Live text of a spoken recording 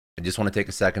I just want to take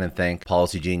a second and thank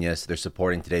Policy Genius. They're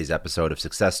supporting today's episode of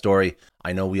Success Story.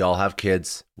 I know we all have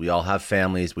kids, we all have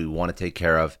families we want to take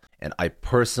care of, and I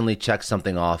personally checked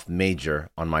something off major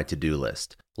on my to-do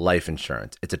list: life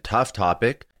insurance. It's a tough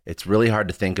topic. It's really hard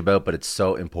to think about, but it's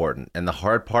so important. And the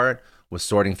hard part was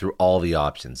sorting through all the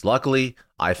options. Luckily,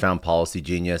 I found Policy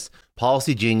Genius.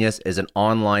 Policy Genius is an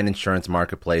online insurance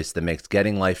marketplace that makes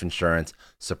getting life insurance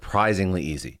surprisingly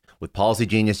easy. With Policy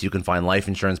Genius, you can find life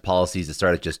insurance policies that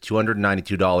start at just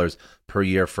 $292 per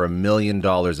year for $1 million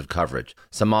of coverage.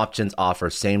 Some options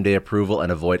offer same-day approval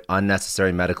and avoid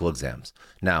unnecessary medical exams.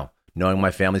 Now, knowing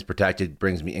my family's protected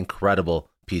brings me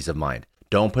incredible peace of mind.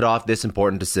 Don't put off this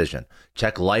important decision.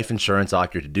 Check life insurance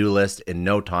off your to-do list in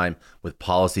no time with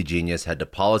Policy Genius. Head to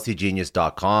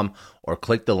policygenius.com or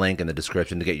click the link in the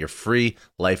description to get your free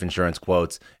life insurance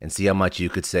quotes and see how much you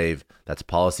could save. That's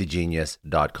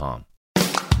policygenius.com.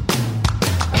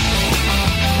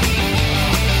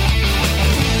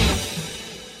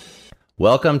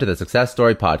 Welcome to the Success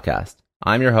Story Podcast.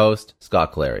 I'm your host,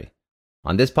 Scott Clary.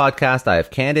 On this podcast, I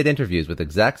have candid interviews with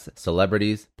execs,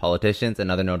 celebrities, politicians, and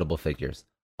other notable figures,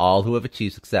 all who have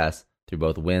achieved success through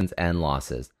both wins and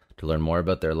losses, to learn more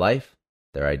about their life,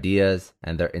 their ideas,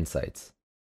 and their insights.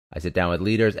 I sit down with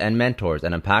leaders and mentors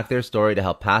and unpack their story to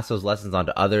help pass those lessons on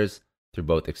to others through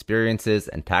both experiences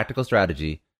and tactical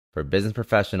strategy for business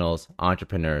professionals,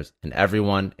 entrepreneurs, and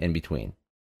everyone in between.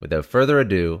 Without further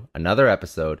ado, another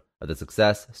episode of the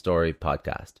Success Story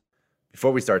Podcast.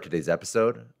 Before we start today's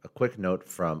episode, a quick note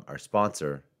from our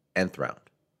sponsor, Nth Round,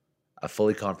 a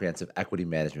fully comprehensive equity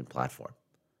management platform.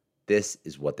 This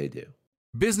is what they do.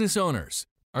 Business owners,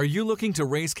 are you looking to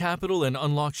raise capital and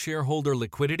unlock shareholder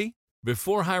liquidity?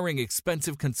 Before hiring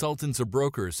expensive consultants or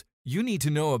brokers, you need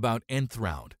to know about Nth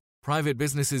Round. Private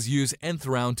businesses use Nth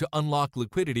Round to unlock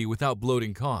liquidity without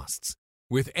bloating costs.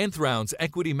 With Nth Round's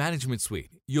Equity Management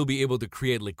Suite, you'll be able to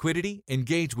create liquidity,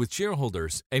 engage with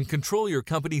shareholders, and control your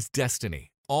company's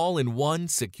destiny, all in one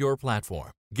secure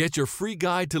platform. Get your free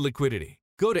guide to liquidity.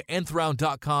 Go to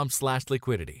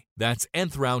nthround.com/liquidity. That's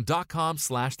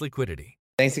nthround.com/liquidity.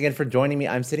 Thanks again for joining me.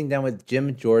 I'm sitting down with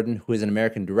Jim Jordan, who is an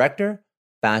American director,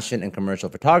 fashion and commercial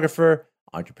photographer,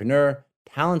 entrepreneur,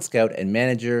 talent scout, and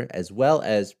manager, as well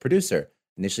as producer,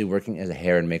 initially working as a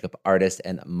hair and makeup artist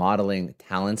and modeling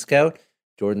talent scout.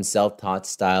 Jordan's self-taught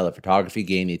style of photography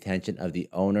gained the attention of the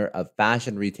owner of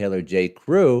fashion retailer J.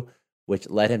 Crew,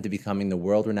 which led him to becoming the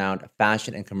world-renowned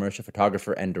fashion and commercial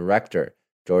photographer and director.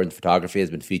 Jordan's photography has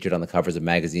been featured on the covers of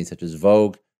magazines such as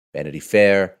Vogue, Vanity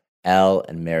Fair, Elle,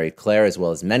 and Marie Claire, as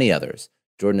well as many others.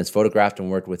 Jordan has photographed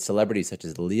and worked with celebrities such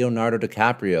as Leonardo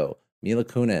DiCaprio, Mila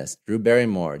Kunis, Drew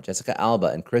Barrymore, Jessica Alba,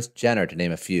 and Kris Jenner, to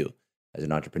name a few. As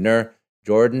an entrepreneur,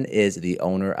 Jordan is the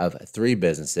owner of 3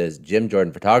 businesses: Jim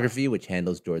Jordan Photography, which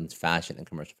handles Jordan's fashion and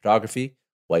commercial photography;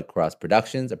 White Cross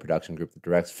Productions, a production group that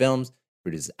directs films,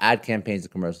 produces ad campaigns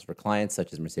and commercials for clients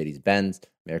such as Mercedes-Benz,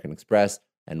 American Express,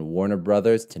 and Warner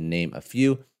Brothers, to name a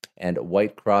few; and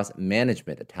White Cross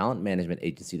Management, a talent management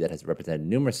agency that has represented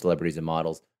numerous celebrities and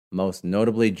models, most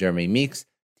notably Jeremy Meeks,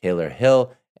 Taylor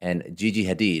Hill, and Gigi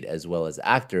Hadid, as well as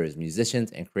actors,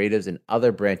 musicians, and creatives in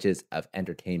other branches of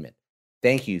entertainment.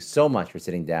 Thank you so much for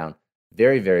sitting down.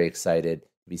 Very, very excited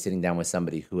to be sitting down with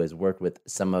somebody who has worked with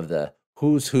some of the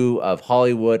who's who of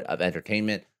Hollywood, of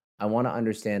entertainment. I want to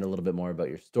understand a little bit more about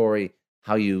your story,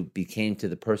 how you became to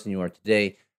the person you are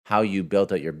today, how you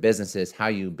built out your businesses, how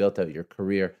you built out your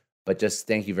career. But just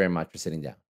thank you very much for sitting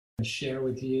down. Share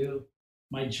with you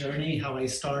my journey, how I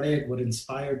started, what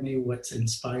inspired me, what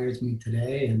inspires me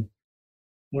today, and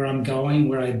where I'm going,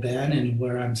 where I've been, and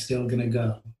where I'm still going to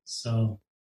go. So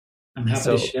I'm happy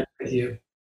to share with you.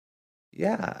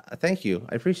 Yeah, thank you.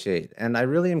 I appreciate it. And I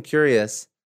really am curious,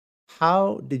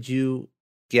 how did you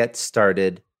get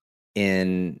started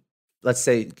in, let's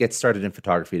say, get started in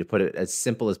photography, to put it as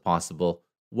simple as possible?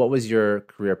 What was your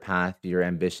career path, your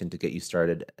ambition to get you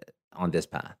started on this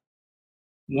path?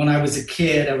 When I was a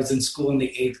kid, I was in school in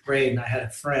the 8th grade, and I had a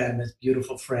friend, this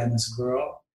beautiful friend, this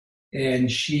girl,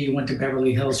 and she went to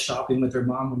Beverly Hills shopping with her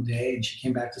mom one day, and she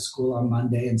came back to school on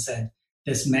Monday and said,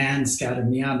 this man scouted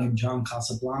me out named John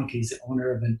Casablanca. He's the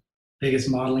owner of the biggest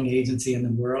modeling agency in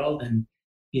the world, and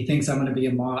he thinks I'm going to be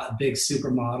a big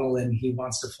supermodel, and he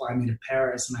wants to fly me to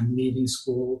Paris, and I'm leaving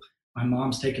school. My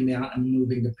mom's taking me out. I'm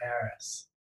moving to Paris.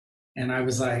 And I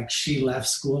was like, she left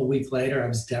school a week later. I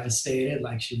was devastated.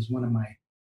 Like, she was one of my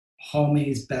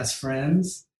homies' best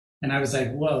friends. And I was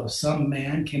like, whoa, some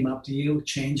man came up to you,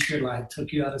 changed your life,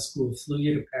 took you out of school, flew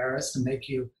you to Paris to make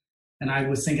you. And I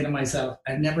was thinking to myself,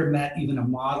 I never met even a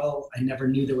model. I never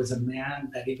knew there was a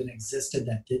man that even existed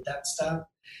that did that stuff.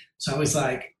 So I was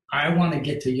like, I want to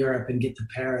get to Europe and get to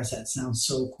Paris. That sounds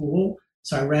so cool.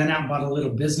 So I ran out and bought a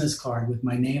little business card with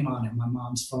my name on it, my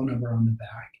mom's phone number on the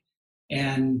back.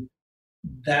 And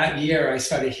that year I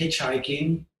started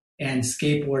hitchhiking and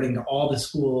skateboarding to all the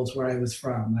schools where I was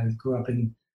from. I grew up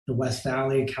in the West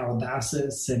Valley,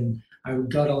 Calabasas, and I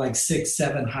would go to like 6,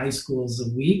 7 high schools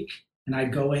a week. And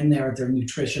I'd go in there at their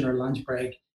nutrition or lunch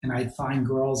break, and I'd find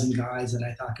girls and guys that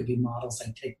I thought could be models.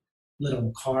 I'd take a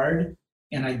little card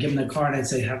and I'd give them the card. I'd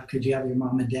say, could you have your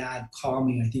mom and dad call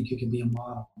me? I think you could be a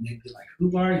model. And they'd be like,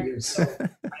 who are you? So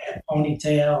I had a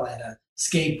ponytail, I had a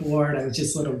skateboard. I was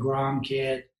just a little Grom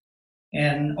kid.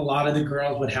 And a lot of the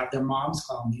girls would have their moms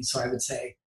call me. So I would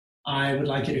say, I would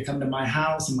like you to come to my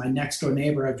house. And my next door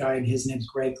neighbor, a guy, his name's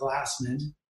Greg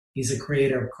Glassman. He's a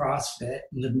creator of CrossFit,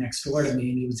 lived next door to me.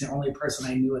 And he was the only person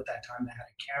I knew at that time that had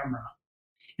a camera.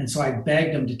 And so I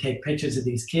begged him to take pictures of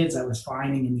these kids I was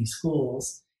finding in these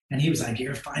schools. And he was like,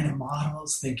 you're finding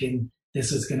models, thinking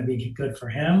this was going to be good for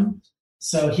him.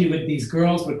 So these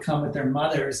girls would come with their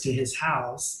mothers to his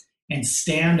house and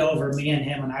stand over me and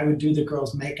him, and I would do the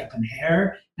girls' makeup and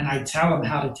hair, and I'd tell them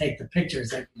how to take the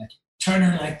pictures. I'd be like, turn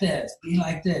her like this, be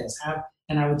like this.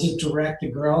 And I would just direct the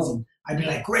girls, and I'd be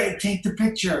like, great, take the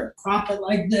picture, crop it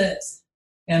like this.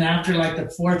 And after like the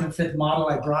 4th or 5th model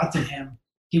I brought to him,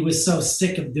 he was so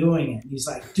sick of doing it. He's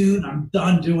like, dude, I'm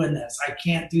done doing this. I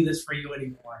can't do this for you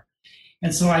anymore.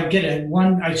 And so I'd get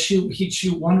he'd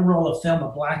shoot one roll of film,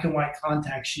 a black and white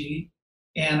contact sheet,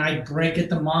 and I'd get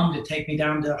the mom to take me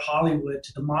down to Hollywood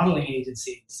to the modeling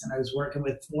agencies. And I was working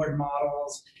with Ford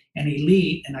Models and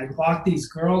Elite, and I'd walk these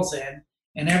girls in,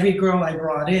 and every girl I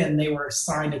brought in, they were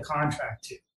signed a contract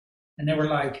to. And they were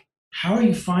like, how are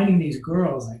you finding these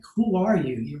girls? Like, who are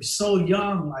you? You're so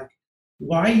young. Like,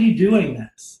 why are you doing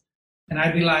this? And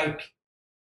I'd be like,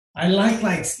 I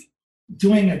like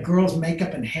doing a girl's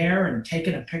makeup and hair and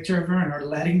taking a picture of her and her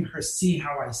letting her see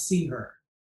how I see her.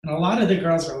 And a lot of the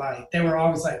girls they were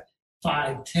always like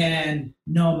 5, 10,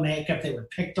 no makeup. They were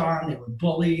picked on. They were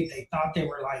bullied. They thought they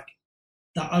were like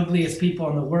the ugliest people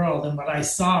in the world. And what I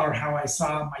saw, or how I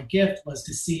saw my gift, was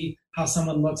to see how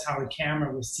someone looks, how a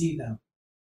camera will see them.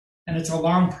 And it's a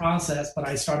long process, but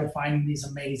I started finding these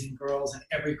amazing girls, and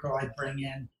every girl I'd bring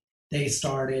in, they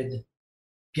started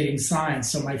getting signed.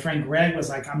 So my friend Greg was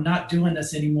like, I'm not doing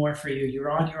this anymore for you. You're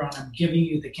on your own. I'm giving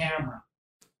you the camera.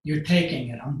 You're taking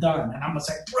it. I'm done. And I was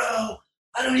like, bro,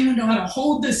 I don't even know how to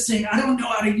hold this thing. I don't know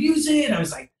how to use it. I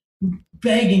was like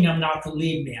begging him not to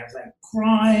leave me. I was like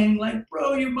crying, like,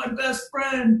 bro, you're my best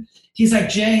friend. He's like,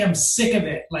 Jay, I'm sick of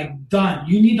it. Like, done.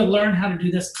 You need to learn how to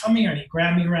do this. Come here. And he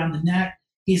grabbed me around the neck.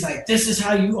 He's like, this is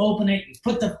how you open it. You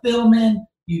put the film in.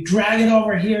 You drag it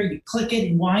over here, you click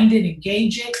it, wind it,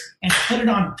 engage it, and put it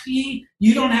on P.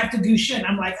 You don't have to do shit. And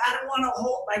I'm like, I don't want to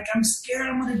hold, like, I'm scared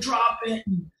I'm going to drop it.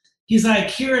 And he's like,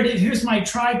 here it is. Here's my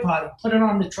tripod. He put it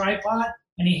on the tripod,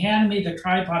 and he handed me the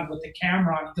tripod with the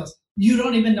camera on. He goes, you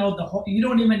don't even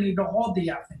need to hold the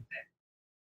effing thing.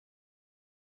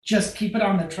 Just keep it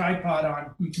on the tripod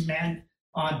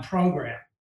on program.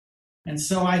 And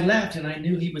so I left, and I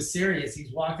knew he was serious.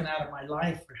 He's walking out of my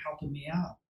life for helping me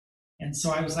out. And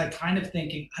so I was like kind of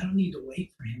thinking, I don't need to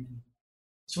wait for him anymore.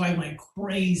 So I went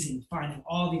crazy finding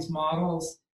all these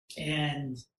models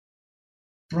and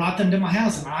brought them to my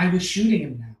house. And I was shooting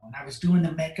them now. And I was doing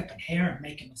the makeup and hair and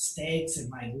making mistakes and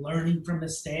like learning from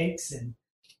mistakes. And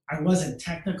I wasn't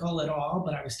technical at all,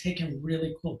 but I was taking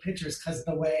really cool pictures because of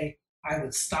the way I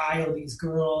would style these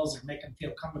girls or make them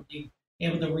feel comfortable, being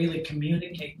able to really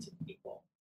communicate to people.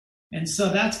 And so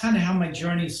that's kind of how my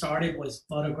journey started, was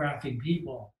photographing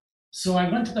people. So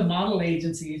I went to the model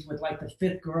agencies with like the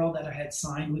 5th girl that I had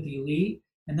signed with Elite.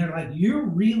 And they're like, you're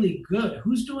really good.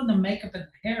 Who's doing the makeup and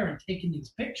hair and taking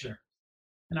these pictures?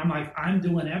 And I'm like, I'm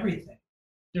doing everything.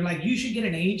 They're like, you should get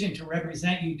an agent to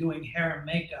represent you doing hair and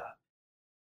makeup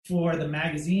for the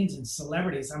magazines and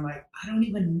celebrities. I'm like,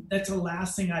 that's the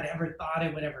last thing I'd ever thought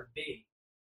it would ever be.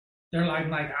 They're like,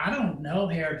 I don't know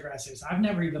hairdressers. I've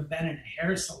never even been in a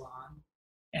hair salon.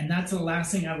 And that's the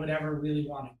last thing I would ever really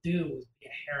want to do, was be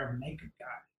a hair and makeup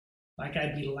guy. Like,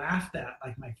 I'd be laughed at.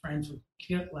 Like, my friends would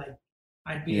kill, like,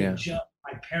 I'd be a joke.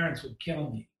 My parents would kill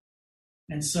me.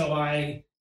 And so I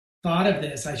thought of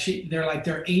this. They're like,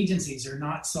 their agencies are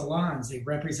not salons. They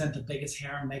represent the biggest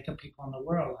hair and makeup people in the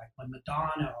world. Like when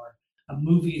Madonna or a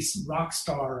movie rock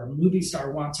star or a movie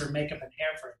star wants her makeup and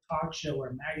hair for a talk show or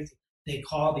a magazine, they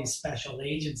call these special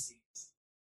agencies.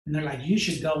 And they're like, you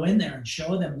should go in there and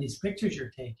show them these pictures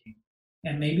you're taking.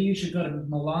 And maybe you should go to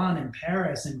Milan and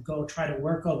Paris and go try to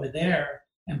work over there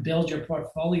and build your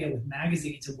portfolio with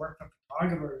magazines and work for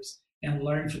photographers and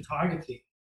learn photography.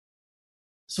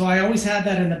 So I always had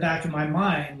that in the back of my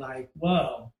mind, like,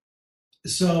 whoa,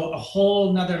 So a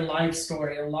whole nother life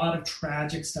story. A lot of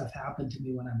tragic stuff happened to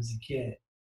me when I was a kid.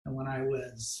 And when I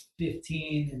was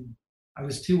 15 and I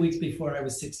was 2 weeks before I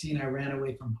was 16, I ran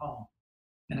away from home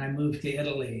and I moved to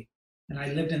Italy and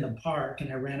I lived in the park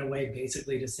and I ran away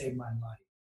basically to save my life.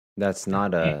 That's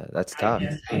tough.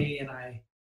 And I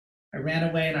ran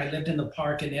away and I lived in the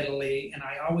park in Italy. And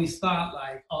I always thought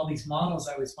like all these models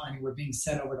I was finding were being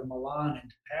sent over to Milan and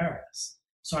to Paris.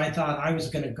 So I thought I was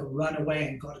going to go run away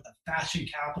and go to the fashion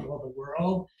capital of the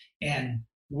world and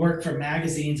work for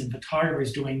magazines and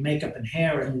photographers doing makeup and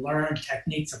hair and learn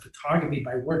techniques of photography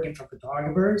by working for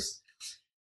photographers.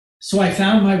 So I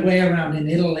found my way around in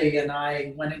Italy and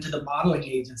I went into the modeling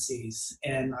agencies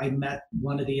and I met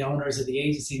one of the owners of the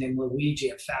agency named Luigi,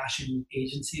 a fashion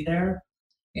agency there.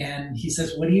 And he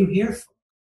says, "What are you here for?"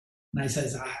 And I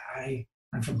says,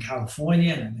 I'm from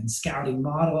California and I've been scouting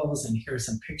models and here's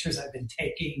some pictures I've been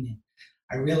taking. And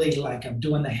I really I'm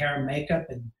doing the hair and makeup,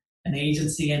 and an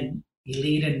agency in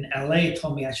Elite in LA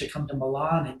told me I should come to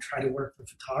Milan and try to work for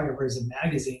photographers and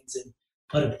magazines and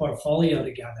put a portfolio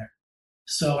together.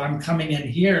 So I'm coming in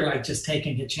here, like just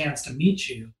taking a chance to meet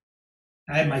you.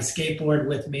 I had my skateboard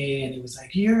with me and he was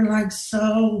like, "You're like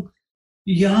so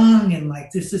young and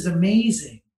like, this is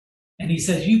amazing." And he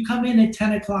says, "You come in at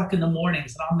 10 o'clock in the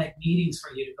mornings and I'll make meetings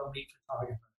for you to go meet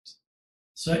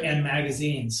photographers and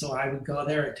magazines." So I would go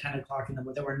there at 10 o'clock in the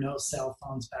morning. There were no cell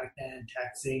phones back then,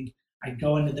 texting. I'd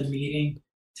go into the meeting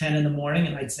 10 in the morning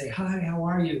and I'd say, "Hi, how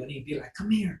are you?" And he'd be like,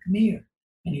 "Come here, come here."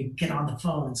 And he'd get on the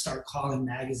phone and start calling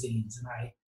magazines.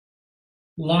 And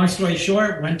long story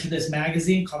short, went to this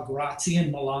magazine called Grazia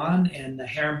in Milan, and the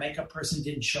hair and makeup person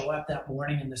didn't show up that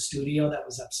morning in the studio that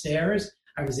was upstairs.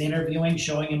 I was interviewing,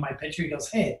 showing him my picture. He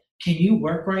goes, "Hey, can you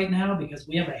work right now? Because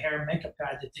we have a hair and makeup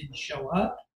guy that didn't show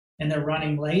up and they're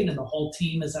running late and the whole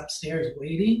team is upstairs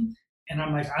waiting." And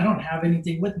I'm like, "I don't have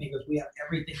anything with me." Because we have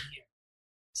everything here.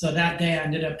 So that day I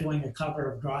ended up doing a cover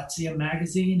of Grazia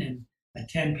magazine and a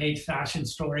 10-page fashion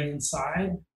story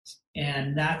inside.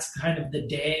 And that's kind of the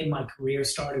day my career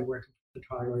started, working for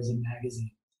photographers and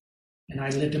magazines. And I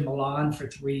lived in Milan for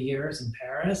 3 years in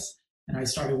Paris. And I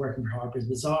started working for Harper's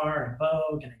Bazaar and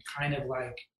Vogue. And it kind of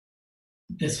like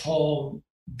this whole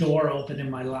door opened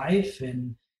in my life.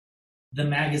 And the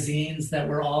magazines that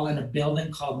were all in a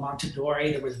building called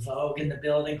Mondadori. There was Vogue in the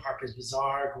building, Harper's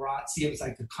Bazaar, Grazia. It was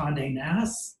like the Condé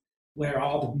Nast, where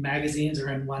all the magazines are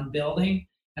in one building.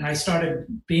 And I started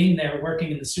being there working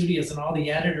in the studios, and all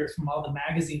the editors from all the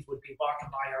magazines would be walking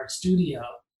by our studio.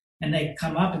 And they'd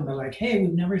come up and they're like, "Hey,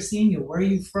 we've never seen you. Where are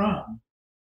you from?"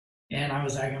 And I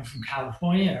was like, "I'm from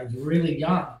California." I was really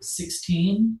young. I was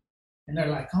 16. And they're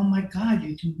like, "Oh my God,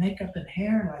 you do makeup and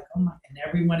hair." Like, oh my, and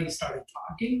everybody started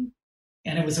talking.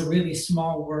 And it was a really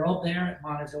small world there at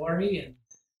Mondadori. And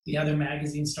the other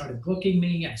magazines started booking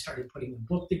me. I started putting the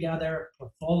book together,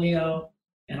 portfolio,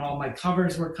 and all my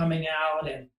covers were coming out.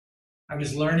 And I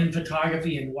was learning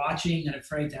photography and watching and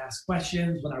afraid to ask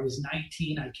questions. When I was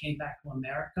 19, I came back to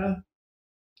America.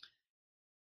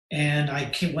 And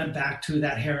I went back to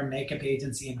that hair and makeup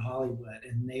agency in Hollywood.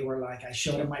 And they were like, I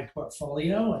showed them my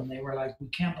portfolio and they were like, "We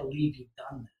can't believe you've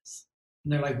done this."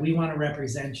 And they're like, "We want to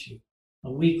represent you."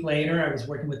 A week later, I was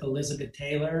working with Elizabeth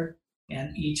Taylor.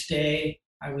 And each day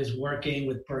I was working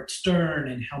with Bert Stern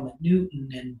and Helmut Newton.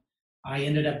 And I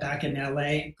ended up back in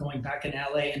LA, going back in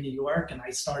LA and New York. And I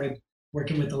started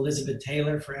working with Elizabeth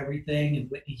Taylor for everything, and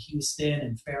Whitney Houston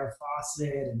and Farrah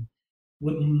Fawcett and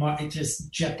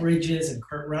just Jeff Bridges and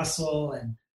Kurt Russell.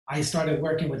 And I started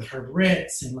working with Herb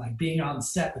Ritts and like being on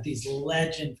set with these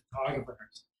legend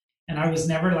photographers. And I was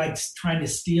never like trying to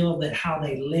steal that how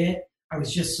they lit. I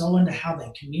was just so into how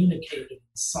they communicated and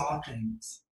saw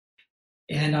things.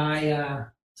 And I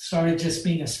started just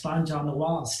being a sponge on the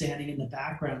wall, standing in the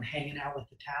background, hanging out with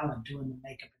the talent, doing the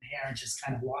makeup and hair, and just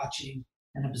kind of watching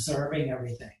and observing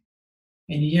everything.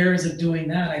 In years of doing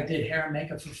that, I did hair and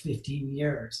makeup for 15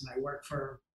 years. And I worked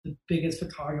for the biggest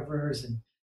photographers and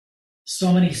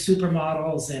so many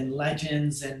supermodels and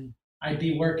legends. And I'd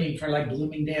be working for like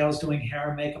Bloomingdale's doing hair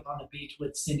and makeup on the beach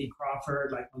with Cindy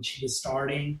Crawford, like when she was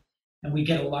starting. And we'd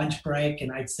get a lunch break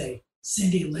and I'd say,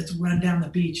 "Cindy, let's run down the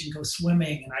beach and go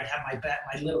swimming." And I'd have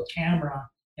my little camera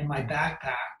in my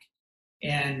backpack.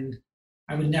 And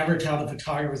I would never tell the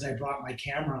photographers I brought my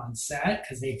camera on set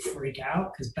because they'd freak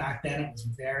out, because back then it was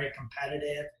very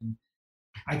competitive. And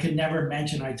I could never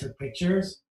mention I took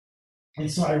pictures.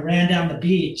 And so I ran down the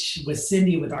beach with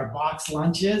Cindy with our box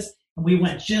lunches. And we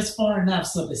went just far enough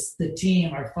so the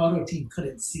team, our photo team,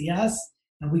 couldn't see us.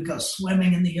 And we'd go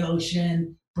swimming in the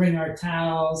ocean, bring our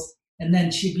towels. And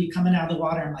then she'd be coming out of the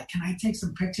water. I'm like, "Can I take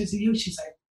some pictures of you?" She's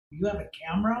like, "You have a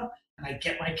camera?" And I'd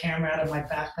get my camera out of my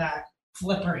backpack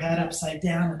flip her head upside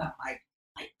down, and I'm like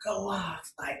go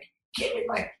off, like give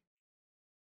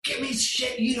me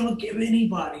shit you don't give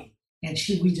anybody. And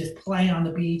we just play on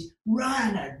the beach,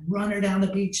 I'd run her down the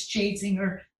beach, chasing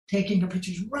her, taking her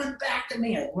pictures, run back to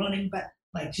me, and running back,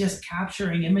 like just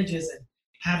capturing images and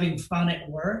having fun at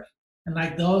work. And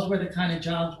like those were the kind of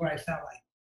jobs where I felt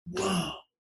like, whoa,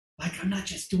 like I'm not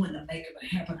just doing the makeup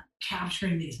and hair, but I'm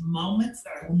capturing these moments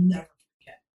that I will never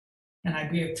forget. And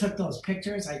I took those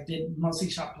pictures. I did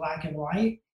mostly shot black and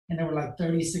white, and there were like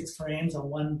 36 frames on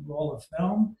one roll of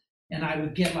film. And I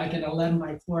would get like an 11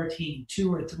 by 14,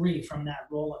 2 or 3 from that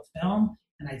roll of film,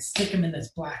 and I'd stick them in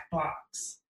this black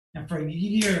box. And for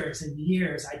years and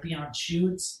years, I'd be on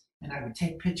shoots, and I would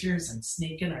take pictures and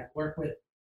sneak in. I'd work with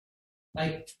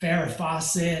like Farrah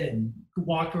Fawcett and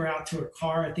walk her out to her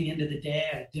car at the end of the day.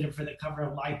 I did it for the cover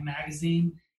of Life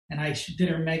magazine, and I did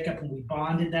her makeup, and we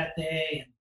bonded that day,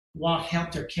 and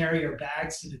helped her carry her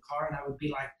bags to the car. And I would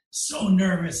be like so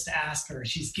nervous to ask her.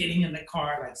 She's getting in the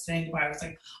car, like saying goodbye. I was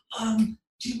like,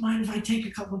 do you mind if I take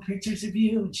a couple of pictures of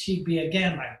you? And she'd be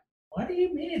again like, what do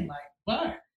you mean? Like,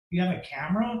 what? You have a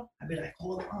camera? I'd be like,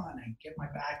 hold on. I'd get my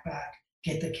backpack,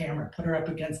 get the camera, put her up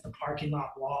against the parking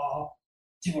lot wall,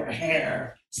 do her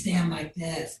hair, stand like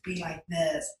this, be like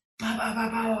this, bah, bah, bah,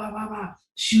 bah, bah, bah, bah,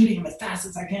 shooting them as fast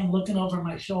as I can, looking over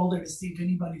my shoulder to see if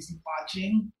anybody's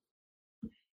watching.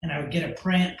 And I would get a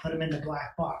print, put them in the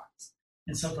black box.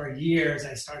 And so for years,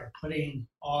 I started putting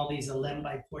all these 11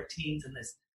 by 14s in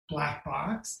this black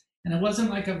box. And it wasn't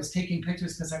like I was taking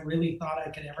pictures because I really thought I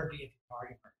could ever be a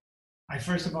photographer. I,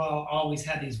 first of all, always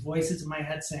had these voices in my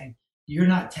head saying, you're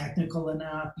not technical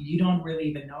enough. You don't really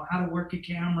even know how to work a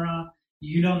camera.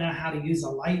 You don't know how to use a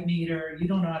light meter. You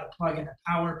don't know how to plug in a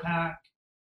power pack.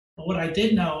 But what I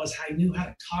did know is I knew how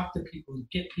to talk to people and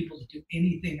get people to do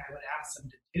anything I would ask them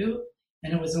to do.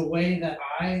 And it was a way that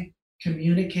I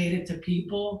communicated to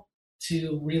people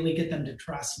to really get them to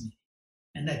trust me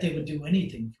and that they would do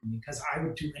anything for me because I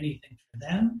would do anything for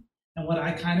them. And what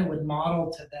I kind of would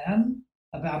model to them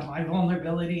about my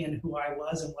vulnerability and who I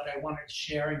was and what I wanted to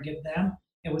share and give them,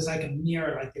 it was like a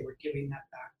mirror, like they were giving that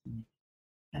back to me.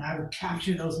 And I would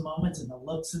capture those moments and the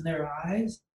looks in their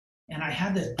eyes. And I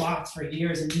had this box for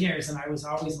years and years, and I was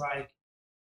always like,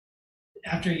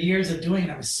 after years of doing it,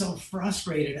 I was so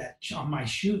frustrated on my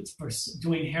shoots for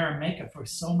doing hair and makeup for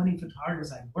so many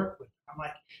photographers I worked with. I'm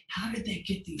like, how did they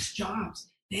get these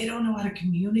jobs? They don't know how to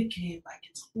communicate. Like,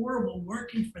 it's horrible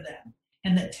working for them.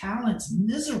 And the talent's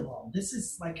miserable. This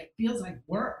is like, it feels like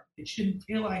work. It shouldn't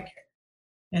feel like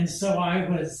it. And so I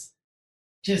was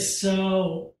just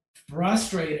so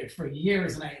frustrated for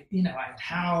years. And I had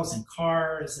houses and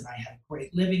cars, and I had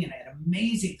great living, and I had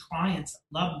amazing clients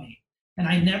that loved me. And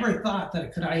I never thought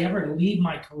that could I ever leave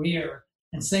my career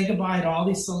and say goodbye to all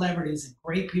these celebrities and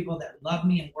great people that love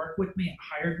me and work with me and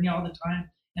hired me all the time,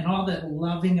 and all the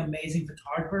loving, amazing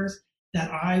photographers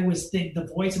that the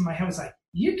voice in my head was like,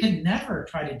 you can never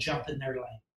try to jump in their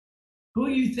lane. Who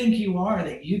you think you are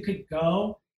that you could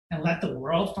go and let the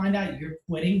world find out you're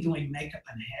quitting doing makeup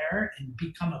and hair and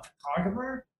become a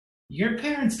photographer? Your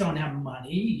parents don't have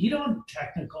money. You don't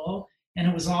technical. And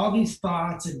it was all these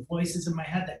thoughts and voices in my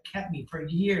head that kept me for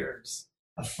years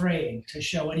afraid to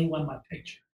show anyone my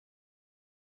picture.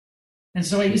 And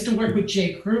so I used to work with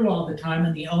J. Crew all the time,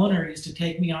 and the owner used to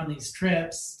take me on these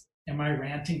trips. Am I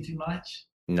ranting too much?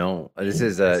 No, this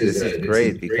is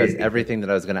great because everything that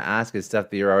I was going to ask is stuff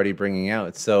that you're already bringing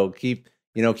out. So keep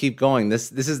going.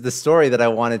 This is the story that I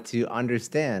wanted to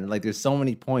understand. Like, there's so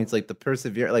many points, like the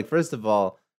persevere. Like, first of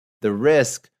all, the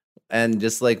risk. And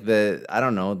just like the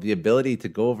ability to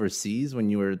go overseas when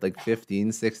you were like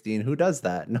 15, 16, who does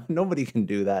that? No, nobody can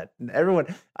do that.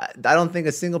 Everyone, I don't think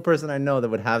a single person I know that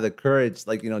would have the courage,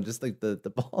 like, just like the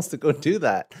balls to go do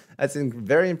that. That's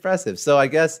very impressive. So I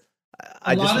guess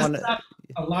a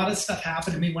lot of stuff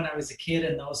happened to me when I was a kid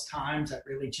in those times, that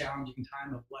really challenging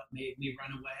time of what made me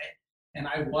run away. And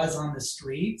I was on the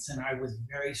streets, and I was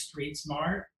very street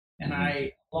smart. And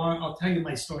I'll tell you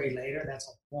my story later. That's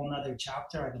a whole nother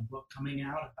chapter. I have a book coming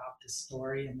out about this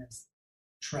story and this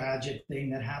tragic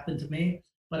thing that happened to me.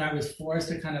 But I was forced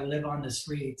to kind of live on the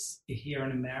streets here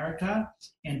in America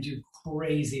and do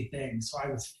crazy things. So I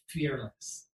was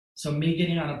fearless. So me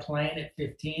getting on a plane at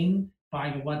 15,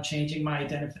 changing my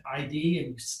ID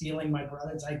and stealing my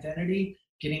brother's identity,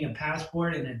 getting a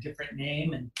passport and a different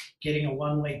name, and getting a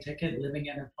one-way ticket, living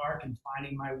in a park and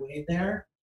finding my way there,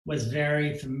 was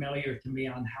very familiar to me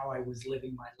on how I was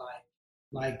living my life.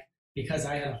 Like, because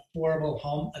I had a horrible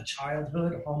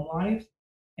childhood home life,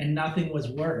 and nothing was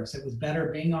worse. It was better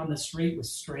being on the street with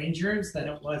strangers than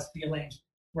it was feeling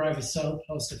where I was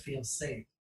supposed to feel safe.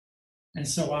 And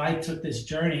so I took this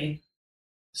journey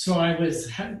So I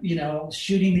was,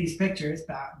 shooting these pictures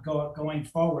going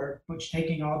forward, which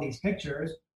taking all these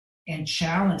pictures and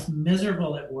challenged,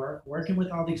 miserable at work, working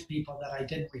with all these people that I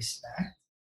didn't respect.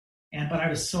 But I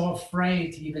was so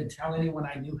afraid to even tell anyone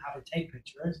I knew how to take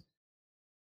pictures.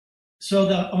 So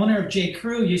the owner of J.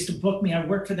 Crew used to book me. I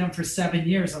worked for them for 7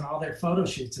 years on all their photo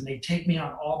shoots, and they take me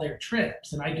on all their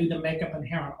trips. And I do the makeup and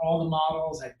hair on all the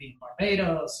models. I'd be in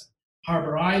Barbados,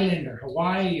 Harbor Island, or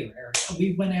Hawaii, or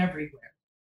we went everywhere.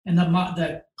 And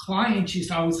the clients used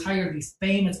to always hire these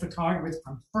famous photographers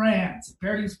from France,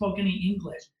 barely spoke any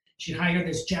English. She'd hire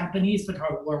this Japanese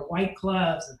photographer, wore white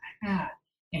gloves and a hat,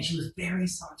 and she was very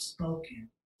soft-spoken.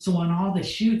 So on all the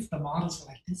shoots, the models were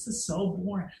like, this is so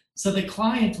boring. So the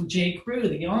clients with J. Crew,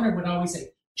 the owner would always say,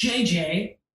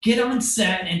 JJ, get on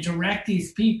set and direct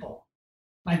these people.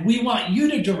 Like, we want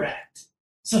you to direct.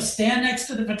 So stand next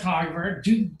to the photographer,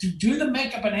 do the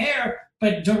makeup and hair,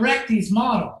 but direct these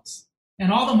models.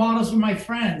 And all the models were my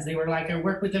friends. They were like, I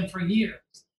worked with them for years.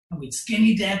 And we'd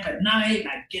skinny dip at night, and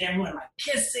I'd get everyone like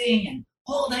kissing and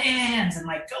hold hands and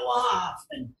like go off.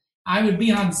 And I would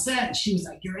be on set, and she was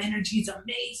like, your energy's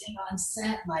amazing on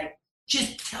set. Like,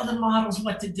 just tell the models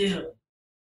what to do.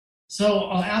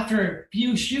 So after a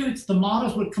few shoots, the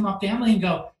models would come up to Emily and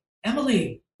go,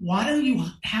 Emily, why don't you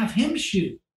have him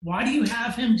shoot? Why do you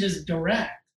have him just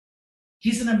direct?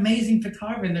 He's an amazing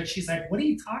photographer. And she's like, what are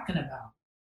you talking about?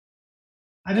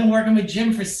 I've been working with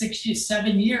Jim for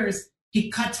 7 years. He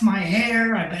cuts my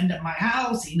hair. I've been to my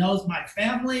house. He knows my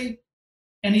family.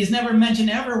 And he's never mentioned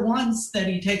ever once that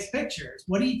he takes pictures.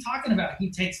 What are you talking about?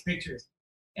 He takes pictures.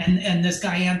 And this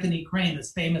guy, Anthony Crane,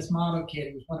 this famous model kid,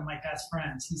 he was one of my best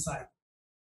friends. He's like,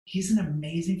 he's an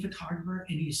amazing photographer,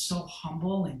 and he's so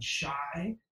humble and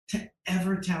shy to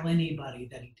ever tell anybody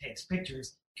that he takes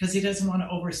pictures because he doesn't want to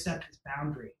overstep his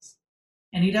boundaries.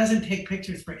 And he doesn't take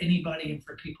pictures for anybody and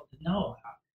for people to know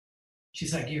about.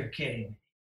 She's like, you're kidding me.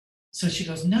 So she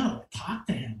goes, no, talk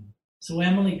to him. So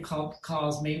Emily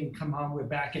calls me. We come home. We're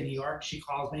back in New York. She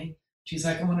calls me. She's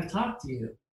like, I want to talk to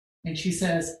you. And she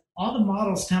says, all the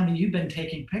models tell me you've been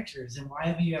taking pictures, and why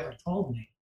haven't you ever told me?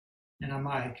 And I'm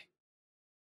like,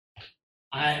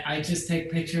 I just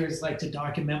take pictures like to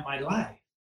document my life.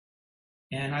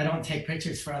 And I don't take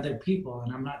pictures for other people,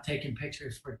 and I'm not taking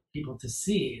pictures for people to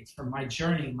see. It's for my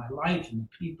journey, my life, and the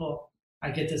people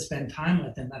I get to spend time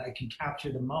with, and that I can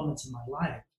capture the moments in my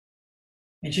life.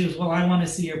 And she goes, well, I want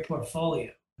to see your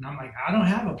portfolio. And I'm like, I don't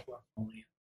have a portfolio.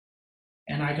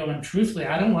 And I go, and truthfully,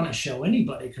 I don't want to show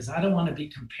anybody because I don't want to be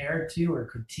compared to or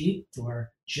critiqued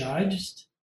or judged.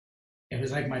 It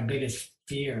was like my biggest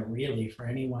fear, really, for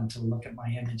anyone to look at my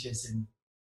images. And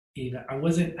I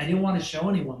didn't want to show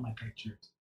anyone my pictures.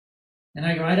 And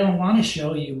I go, I don't want to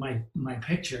show you my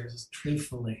pictures,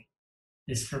 truthfully.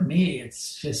 It's for me,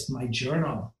 it's just my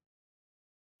journal.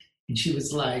 And she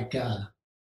was like,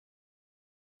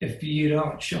 if you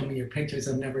don't show me your pictures,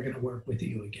 I'm never going to work with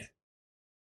you again.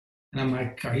 And I'm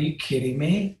like, are you kidding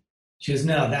me? She goes,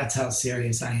 no, that's how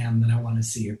serious I am, that I want to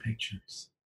see your pictures.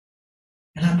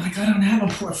 And I'm like, I don't have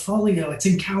a portfolio. It's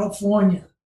in California.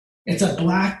 It's a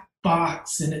black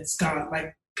box, and it's got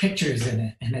like pictures in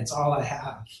it, and it's all I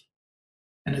have.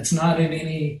 And it's not in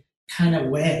any kind of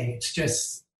way. It's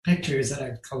just pictures that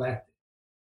I've collected.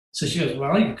 So she goes,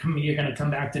 well, you're going to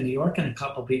come back to New York in a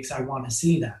couple of weeks. I want to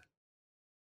see that.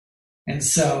 And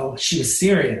so she was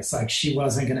serious. Like, she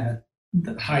wasn't going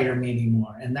to hire me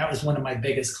anymore. And that was one of my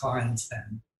biggest clients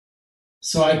then.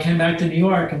 So I came back to New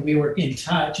York, and we were in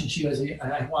touch, and she goes,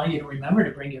 I want you to remember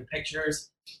to bring your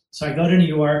pictures. So I go to New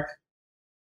York.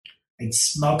 I'd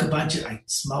smoke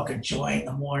a joint in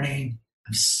the morning.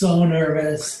 I'm so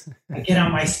nervous. I get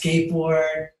on my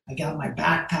skateboard. I got my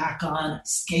backpack on,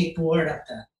 skateboard up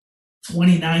to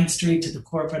 29th Street to the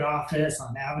corporate office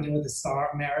on Avenue of the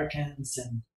Star Americans.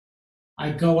 And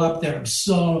I go up there. I'm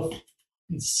so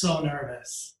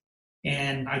nervous.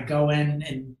 And I go in,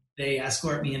 and they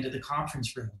escort me into the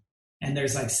conference room. And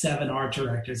there's like 7 art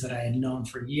directors that I had known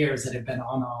for years that had been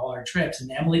on all our trips.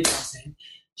 And Emily comes in.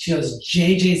 She goes,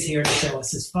 JJ's here to show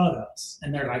us his photos.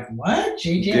 And they're like, what?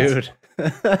 JJ? Dude,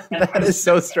 that is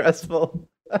so stressful.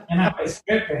 And I was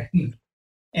tripping.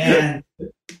 And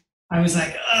I was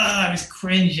like, I was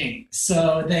cringing.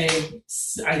 So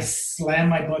I slammed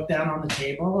my book down on the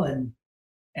table, and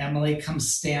Emily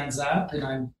stands up, and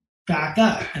I'm back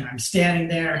up. And I'm standing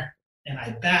there, and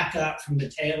I back up from the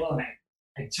table, and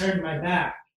I turn my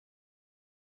back.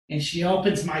 And she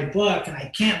opens my book, and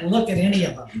I can't look at any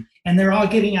of them. And they're all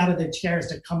getting out of their chairs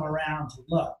to come around to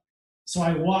look. So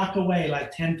I walk away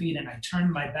like 10 feet, and I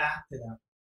turn my back to them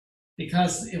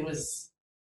because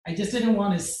I just didn't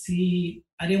want to see,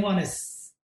 I didn't want to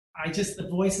the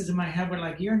voices in my head were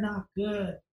like, you're not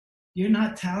good. You're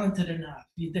not talented enough.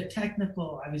 The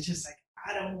technical. I was just like,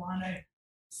 I don't want to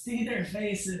see their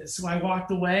faces. So I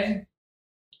walked away,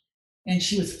 and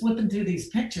she was flipping through these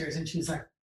pictures, and she was like,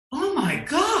 oh my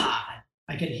God.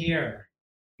 I could hear her.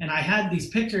 And I had these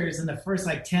pictures, and the first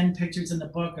like 10 pictures in the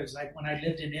book was like when I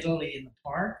lived in Italy in the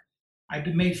park.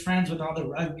 I'd made friends with all the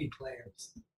rugby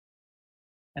players.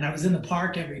 And I was in the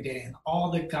park every day, and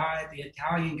all the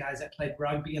Italian guys that played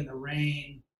rugby in the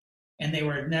rain, and they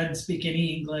didn't speak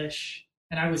any English.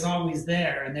 And I was always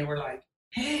there, and they were like,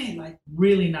 hey, like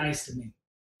really nice to me.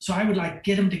 So I would like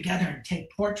get them together and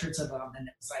take portraits of them. And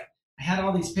it was like, I had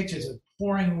all these pictures of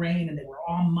pouring rain, and they were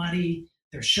all muddy.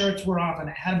 Their shirts were off, and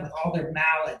I had them with all their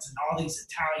mallets and all these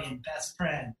Italian best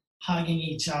friends hugging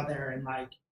each other.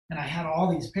 And I had all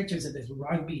these pictures of this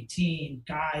rugby team,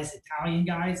 guys, Italian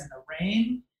guys in the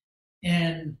rain.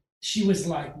 And she was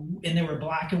like, and they were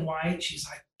black and white. She's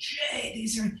like, Jay,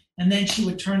 these are, and then she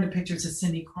would turn to pictures of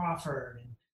Cindy Crawford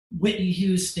and Whitney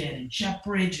Houston and Jeff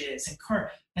Bridges and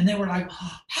Kurt. And they were like,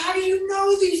 oh, how do you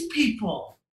know these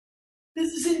people?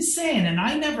 This is insane. And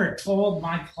I never told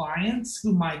my clients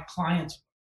who my clients were.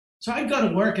 So I'd go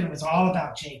to work and it was all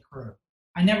about J. Crew.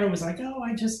 I never was like, oh,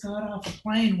 I just got off a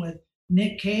plane with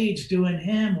Nick Cage doing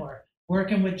him, or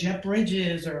working with Jeff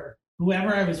Bridges, or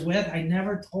whoever I was with. I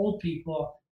never told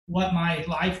people what my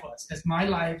life was, because my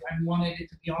life, I wanted it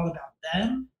to be all about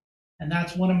them. And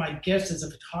that's one of my gifts as a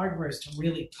photographer, is to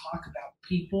really talk about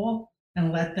people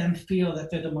and let them feel that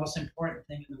they're the most important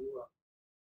thing in the world.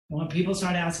 And when people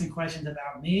start asking questions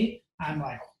about me, I'm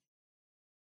like,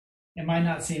 it might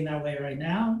not seem that way right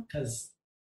now,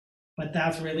 but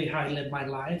that's really how I live my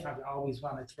life. I always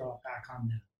want to throw it back on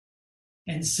them.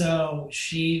 And so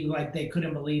they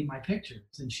couldn't believe my pictures.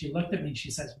 And she looked at me and she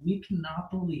says, we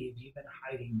cannot believe you've been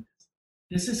hiding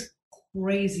this. This is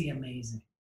crazy amazing.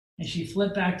 And she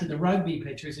flipped back to the rugby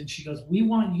pictures and she goes, we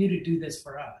want you to do this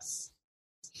for us.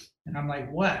 And I'm like,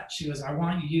 what? She goes, I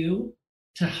want you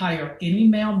to hire any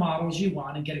male models you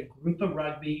want and get a group of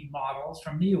rugby models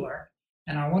from New York.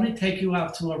 And I want to take you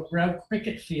out to a real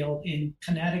cricket field in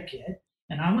Connecticut.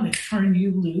 And I'm going to turn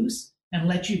you loose and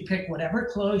let you pick whatever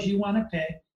clothes you want to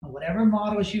pick and whatever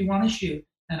models you want to shoot.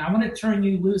 And I want to turn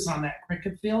you loose on that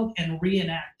cricket field and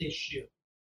reenact this shoot.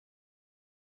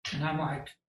 And I'm like,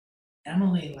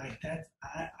 Emily, like that's,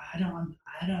 I don't,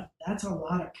 that's a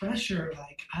lot of pressure.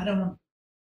 Like, I don't.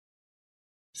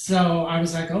 So I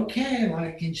was like, okay,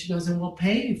 like, and she goes, and we'll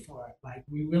pay you for it. Like,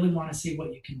 we really want to see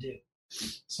what you can do.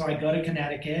 So I go to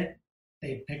Connecticut.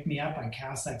 They pick me up. I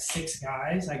cast like 6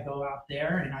 guys. I go out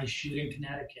there and I shoot in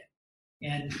Connecticut.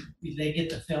 And they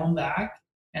get the film back.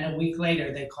 And a week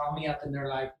later, they call me up and they're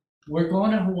like, we're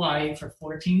going to Hawaii for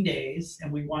 14 days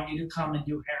and we want you to come and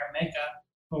do hair and makeup,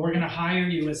 but we're going to hire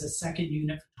you as a second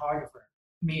unit photographer.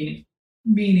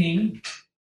 Meaning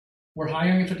we're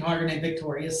hiring a photographer named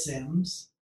Victoria Sims,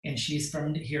 and she's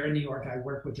from here in New York. I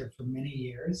worked with her for many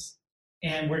years.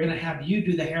 And we're going to have you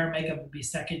do the hair and makeup and be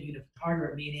second unit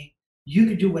photographer, meaning you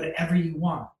could do whatever you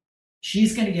want.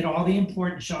 She's going to get all the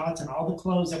important shots and all the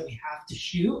clothes that we have to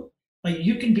shoot, but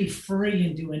you can be free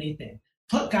and do anything.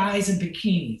 Put guys in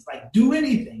bikinis, like do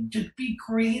anything. Just be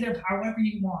creative however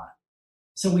you want.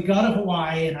 So we go to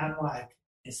Hawaii and I'm like,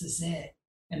 this is it.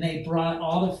 And they brought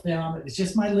all the film. It was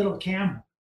just my little camera.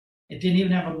 It didn't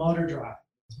even have a motor drive.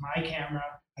 It was my camera.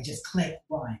 I just click,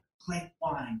 wind, click,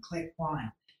 wind, click,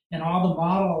 wind. And all the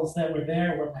models that were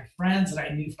there were my friends that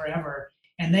I knew forever.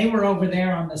 And they were over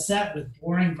there on the set with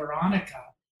boring Veronica.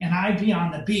 And I'd be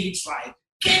on the beach like,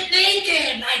 get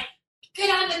naked, like, get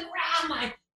on the ground,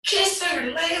 like, kiss her,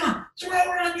 lay on, throw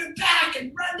her on your back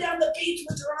and run down the beach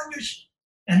with her on your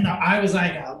And I was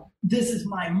like, oh, this is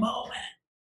my moment.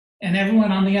 And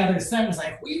everyone on the other set was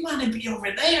like, we want to be over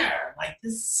there. Like,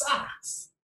 this sucks.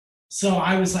 So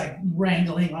I was like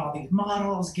wrangling all these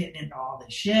models, getting into all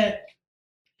this shit.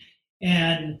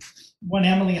 And when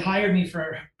Emily hired me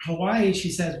for Hawaii, she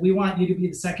says, we want you to be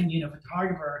the second unit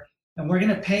photographer, and we're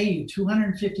going to pay you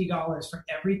 $250 for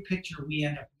every picture we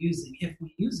end up using, if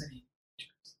we use any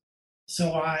pictures.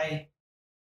 So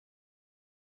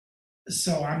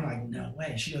I'm like, no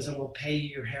way. She goes, we'll pay you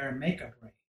your hair and makeup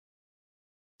rate.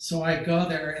 So I go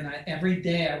there, and every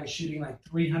day I was shooting like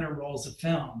 300 rolls of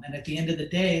film. And at the end of the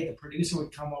day, the producer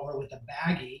would come over with a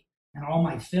baggie, and all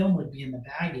my film would be in the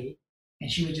baggie. And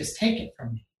she would just take it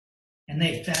from me. And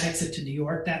they'd FedEx it to New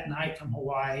York that night from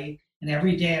Hawaii. And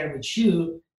every day I would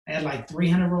shoot. I had like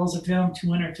 300 rolls of film,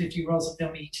 250 rolls of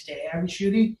film each day I was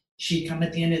shooting. She'd come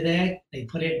at the end of the day. They'd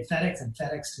put it in FedEx and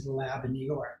FedEx to the lab in New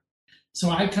York.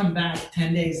 So I come back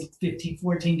 10 days,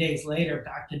 14 days later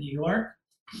back to New York.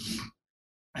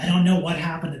 I don't know what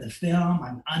happened to the film.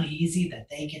 I'm uneasy that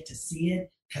they get to see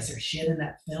it because there's shit in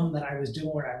that film that I was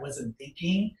doing where I wasn't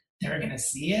thinking they're gonna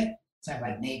see it. So I have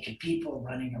like naked people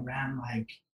running around like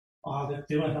all they're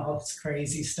doing all this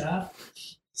crazy stuff.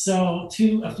 So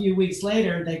a few weeks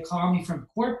later, they call me from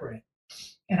corporate.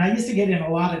 And I used to get in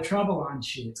a lot of trouble on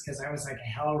shoots because I was like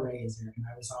a hellraiser and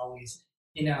I was always,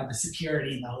 the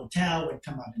security in the hotel would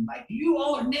come up and like, you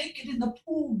all are naked in the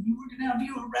pool. You were gonna have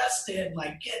you arrested.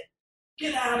 Like,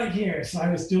 get out of here. So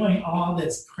I was doing all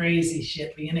this crazy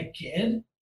shit being a kid.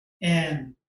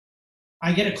 And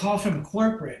I get a call from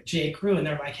corporate, J. Crew, and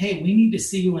they're like, hey, we need to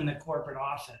see you in the corporate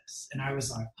office. And I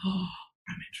was like, oh,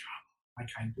 I'm in trouble. Like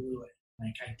I blew it.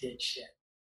 Like I did shit.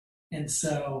 And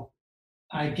so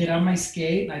I get on my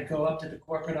skate and I go up to the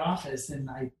corporate office and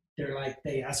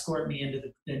they escort me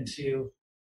into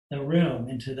the room,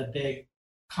 into the big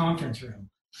conference room.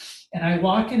 And I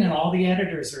walk in and all the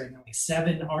editors are in there, like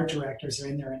 7 art directors are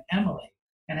in there and Emily.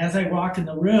 And as I walk in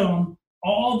the room,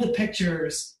 all the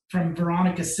pictures from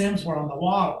Veronica Sims were on the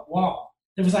wall.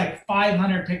 There was like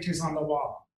 500 pictures on the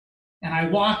wall. And I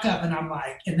walk up and I'm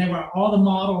like, and there were all the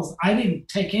models. I didn't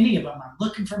take any of them. I'm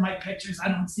looking for my pictures. I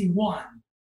don't see one.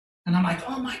 And I'm like,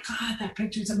 oh my God, that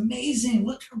picture's amazing.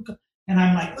 Look how good. And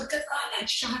I'm like, look at that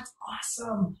shot's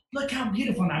awesome. Look how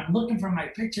beautiful. And I'm looking for my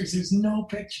pictures. There's no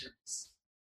pictures.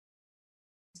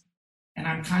 And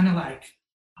I'm kind of like,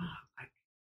 oh,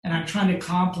 and I'm trying to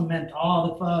compliment all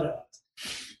the photos.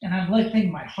 And I'm like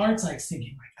my heart's like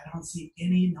sinking, like I don't see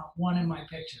not one in my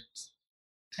pictures.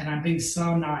 And I'm being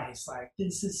so nice, like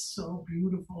this is so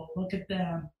beautiful. Look at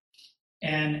them.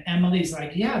 And Emily's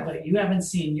like, yeah, but you haven't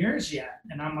seen yours yet.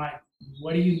 And I'm like,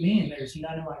 what do you mean? There's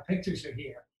none of my pictures are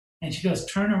here. And she goes,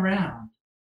 turn around.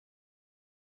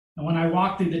 And when I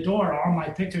walked through the door, all my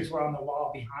pictures were on the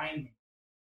wall behind me.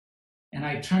 And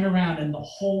I turned around and the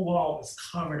whole wall was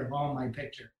covered of all my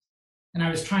pictures. And I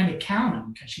was trying to count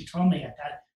them because she told me I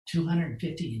got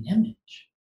 250 an image.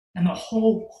 And the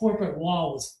whole corporate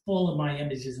wall was full of my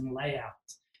images and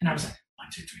layouts. And I was like, 1,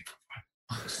 2, 3,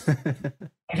 4, 5.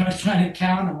 Like I was trying to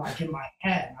count them like in my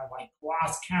head. And I like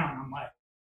lost count. I'm like,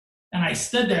 and I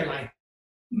stood there like,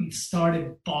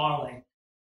 started bawling.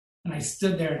 And I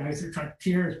stood there and I was trying,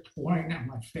 tears pouring down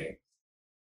my face.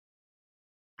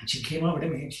 And she came over to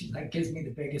me and she like gives me the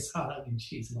biggest hug and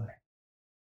she's like,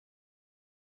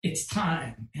 it's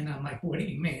time. And I'm like, what do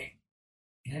you mean?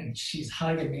 And she's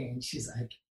hugging me and she's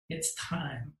like, it's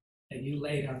time that you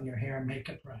lay down your hair and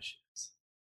makeup brushes.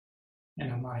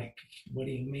 And I'm like, what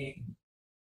do you mean?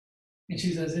 And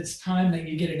she says, it's time that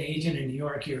you get an agent in New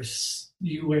York.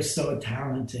 You were so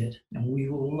talented and we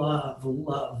love,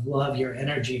 love, love your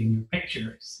energy and your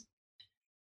pictures.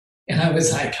 And I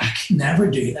was like, I can never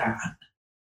do that.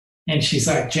 And she's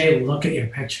like, Jay, look at your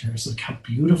pictures. Look how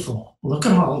beautiful. Look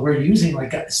at all, we're using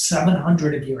like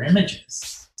 700 of your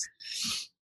images.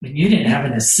 And you didn't have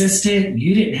an assistant.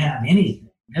 You didn't have anything.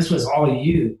 This was all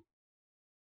you.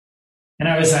 And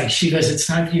I was like, she goes, it's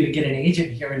time for you to get an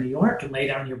agent here in New York and lay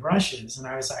down your brushes. And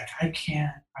I was like, I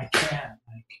can't. Like,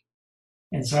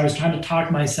 and so I was trying to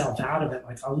talk myself out of it.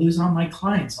 Like, I'll lose all my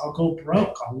clients. I'll go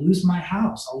broke. I'll lose my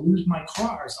house. I'll lose my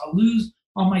cars. I'll lose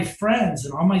all my friends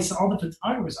and all the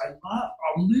photographers I love.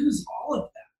 I'll lose all of that.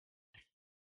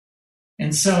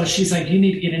 And so she's like, you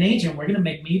need to get an agent. We're going to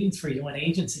make meetings for you and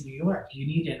agents in New York. You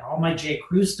need it. All my J.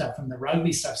 Crew stuff from the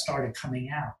rugby stuff started coming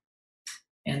out.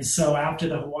 And so after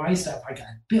the Hawaii stuff, I got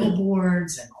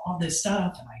billboards and all this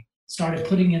stuff. And I started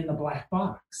putting in the black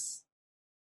box.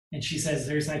 And she says,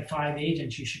 there's like 5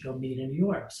 agents you should go meet in New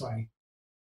York. So I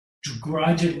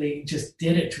grudgingly just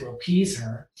did it to appease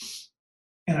her.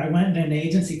 And I went to an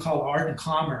agency called Art and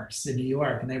Commerce in New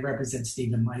York, and they represent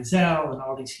Stephen Meisel and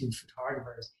all these huge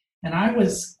photographers. And I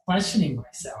was questioning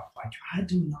myself, like, I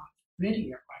do not fit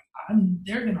here. Like,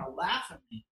 they're going to laugh at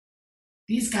me.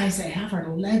 These guys they have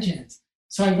are legends.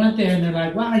 So I went there, and they're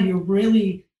like, wow, you're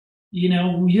really,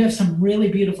 you have some really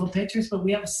beautiful pictures, but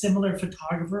we have a similar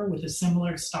photographer with a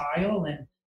similar style,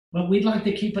 but we'd like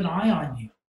to keep an eye on you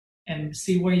and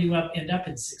see where you end up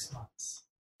in 6 months.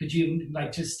 Could you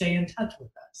just stay in touch with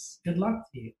us? Good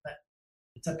luck to you, but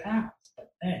it's a path,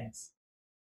 but thanks.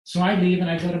 So I leave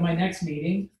and I go to my next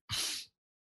meeting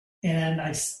and I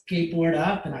skateboard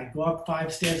up and I go up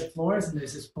 5 stairs of floors and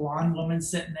there's this blonde woman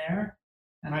sitting there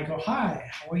and I go, hi,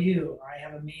 how are you? I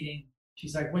have a meeting.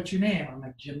 She's like, what's your name? I'm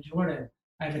like, Jim Jordan.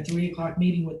 I have a 3 o'clock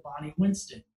meeting with Bonnie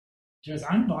Winston. She goes,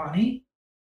 I'm Bonnie.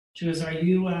 She goes, are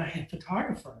you a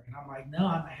photographer? And I'm like, no,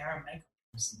 I'm a hair and makeup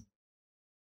person.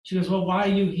 She goes, well, why are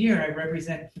you here? I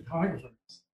represent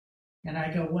photographers. And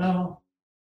I go, well,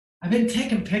 I've been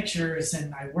taking pictures,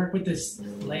 and I work with this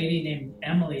lady named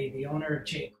Emily, the owner of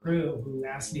J. Crew, who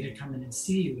asked me to come in and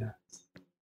see you guys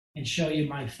and show you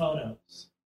my photos.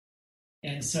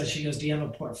 And so she goes, "Do you have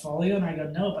a portfolio?" And I go,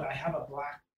 "No, but I have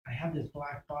this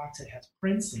black box that has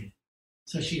prints in it."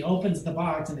 So she opens the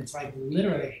box, and it's like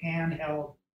literally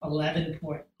handheld 11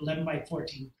 by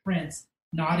 14 prints,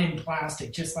 not in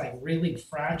plastic, just like really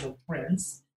fragile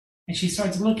prints. And she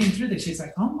starts looking through this. She's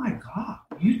like, "Oh my God,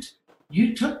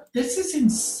 you took, this is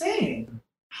insane.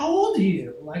 How old are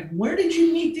you? Like, where did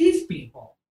you meet these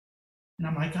people?" And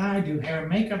I'm like, I do hair and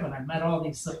makeup, and I met all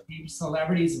these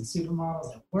celebrities and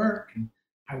supermodels at work. And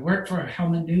I worked for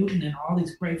Helmut Newton and all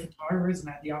these great photographers, and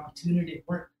I had the opportunity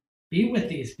to be with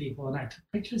these people. And I took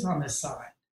pictures on this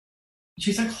side. And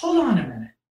she's like, "Hold on a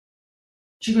minute."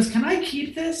 She goes, "Can I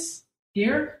keep this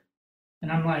here?"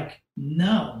 And I'm like,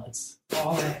 "No, it's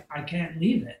all I can't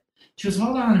leave it." She goes,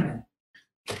 "Hold on a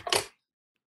minute."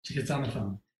 She gets on the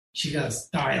phone. She goes,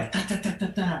 dial, da, da, da, da,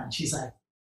 da. And she's like,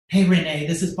 "Hey, Renee,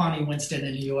 this is Bonnie Winston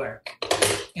in New York.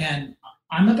 And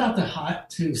I'm about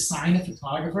to sign a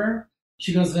photographer."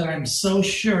 She goes, "That I'm so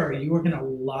sure you are going to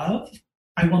love.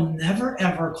 I will never,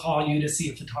 ever call you to see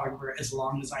a photographer as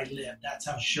long as I live. That's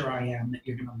how sure I am that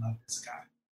you're going to love this guy."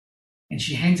 And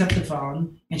she hangs up the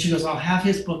phone, and she goes, "I'll have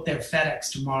his book there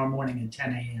FedEx tomorrow morning at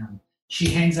 10 a.m. She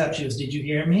hangs up. She goes, "Did you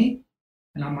hear me?"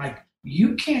 And I'm like,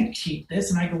 "You can't keep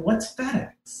this." And I go, "What's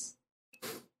FedEx?"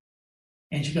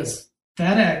 And she goes,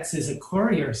 "FedEx is a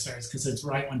courier service," because it's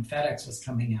right when FedEx was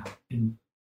coming out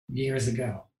years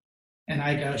ago. And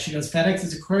I go, she goes, "FedEx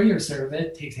is a courier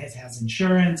service. It has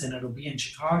insurance, and it'll be in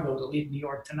Chicago. It'll leave New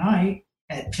York tonight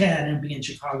at 10 and be in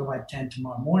Chicago by 10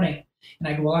 tomorrow morning." And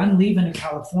I go, "Well, I'm leaving to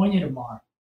California tomorrow."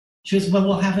 She goes, "Well,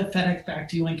 we'll have it FedEx back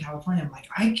to you in California." I'm like,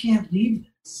 "I can't leave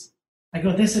this." I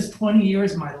go, "This is 20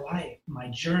 years of my life, my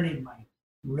journey, my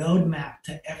roadmap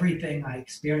to everything I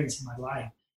experienced in my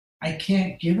life. I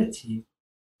can't give it to you."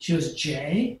 She goes,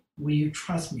 "Jay, will you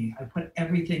trust me? I put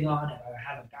everything on it. I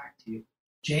have it back to you.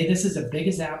 Jay, this is the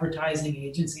biggest advertising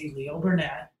agency, Leo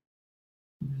Burnett,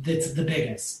 that's the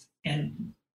biggest.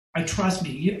 And I trust me.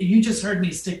 You just heard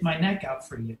me stick my neck out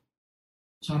for you."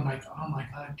 So I'm like, "Oh my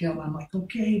God, Gil." I'm like,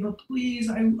 "Okay, but please,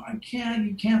 I can't,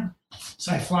 you can't."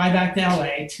 So I fly back to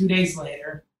LA. 2 days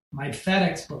later, my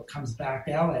FedEx book comes back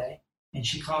to LA, and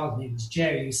she calls me and goes,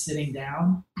 "Jay, are you sitting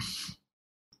down?"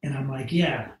 And I'm like,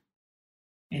 "Yeah."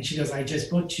 And she goes, "I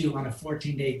just booked you on a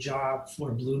 14-day job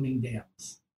for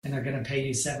Bloomingdale's, and they're going to pay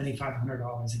you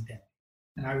 $7,500 a day."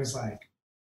 And I was like,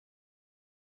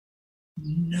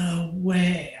 "No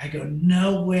way." I go,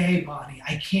 "No way, Bonnie.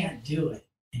 I can't do it."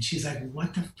 And she's like,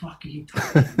 "What the fuck are you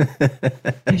talking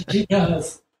about?" And she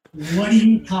goes, "What are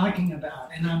you talking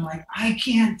about?" And I'm like, "I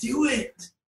can't do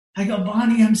it." I go,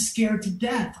 "Bonnie, I'm scared to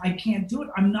death. I can't do it.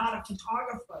 I'm not a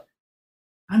photographer.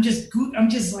 I'm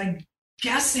just like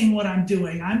guessing what I'm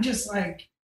doing. I'm just like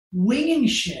winging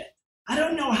shit. I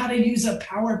don't know how to use a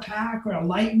power pack or a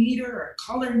light meter or a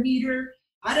color meter.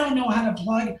 I don't know how to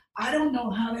plug. I don't know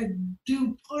how to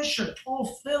do push or pull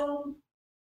film.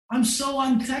 I'm so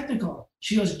untechnical."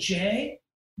 She goes, "Jay,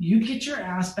 you get your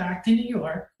ass back to New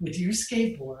York with your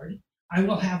skateboard. I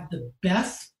will have the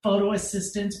best photo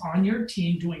assistants on your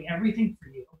team doing everything for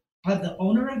you. I'll have the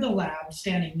owner of the lab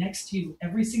standing next to you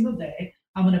every single day.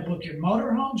 I'm going to book your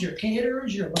motorhomes, your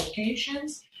caterers, your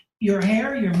locations, your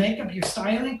hair, your makeup, your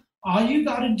styling. All you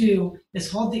got to do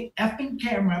is hold the effing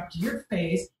camera up to your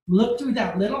face, look through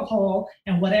that little hole,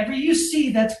 and whatever you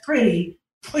see that's pretty,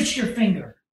 push your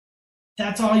finger.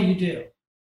 That's all you do."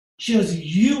 She goes,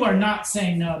 "You are not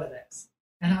saying no to this."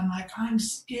 And I'm like, "I'm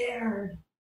scared."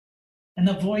 And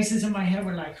the voices in my head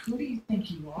were like, "Who do you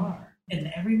think you are?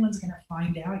 And everyone's going to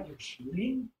find out you're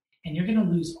shooting, and you're going to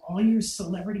lose all your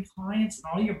celebrity clients and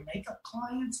all your makeup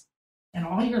clients and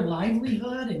all your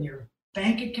livelihood and your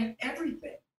bank account,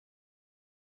 everything."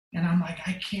 And I'm like,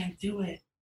 "I can't do it."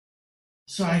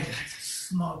 So I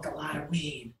smoked a lot of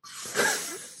weed.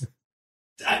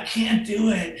 I can't do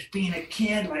it. Being a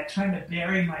kid, like trying to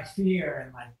bury my fear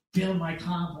and like build my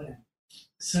confidence.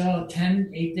 So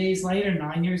 8 days later,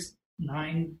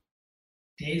 9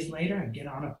 days later, I get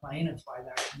on a plane and fly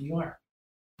back to New York.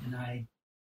 And I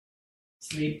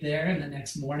sleep there, and the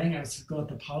next morning I was to go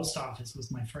to the post office. It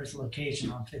was my first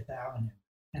location on Fifth Avenue.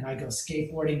 And I go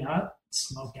skateboarding up,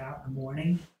 smoke out in the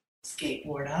morning,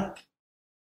 skateboard up.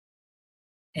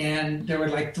 And there were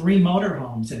like 3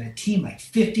 motorhomes and a team, like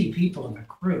 50 people in a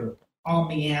crew, all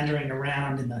meandering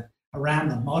around around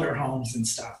the motorhomes and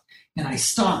stuff. And I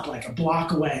stopped like a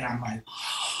block away, and I'm like,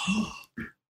 "Oh,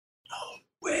 no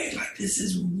way, like this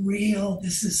is real.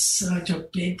 This is such a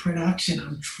big production.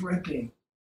 I'm tripping."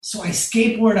 So I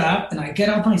skateboard up and I get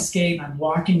off my skate and I'm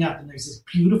walking up and there's this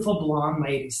beautiful blonde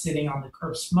lady sitting on the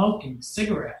curb smoking a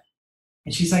cigarette.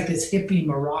 And she's like this hippie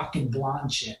Moroccan blonde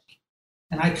chick.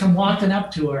 And I come walking up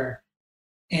to her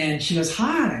and she goes,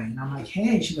 hi. And I'm like,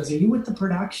 hey. She goes, are you with the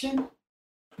production?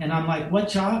 And I'm like, what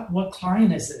job, what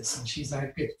client is this? And she's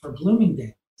like, it's for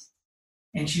Bloomingdale's.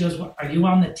 And she goes, well, are you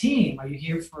on the team? Are you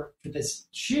here for this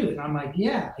shoot? And I'm like,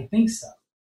 yeah, I think so.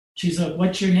 She's like,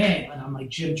 what's your name? And I'm like,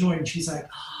 Jim Jordan. She's like,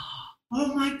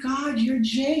 oh my God, you're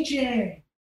JJ.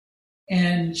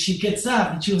 And she gets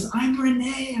up and she goes, I'm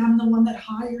Renee. I'm the one that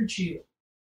hired you.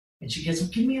 And she goes, well,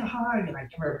 give me a hug. And I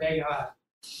give her a big hug.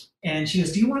 And she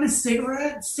goes, do you want a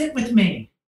cigarette? Sit with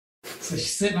me. So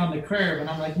she's sitting on the curb. And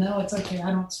I'm like, no, it's okay.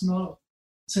 I don't smoke.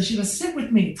 So she goes, sit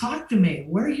with me. Talk to me.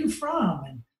 Where are you from?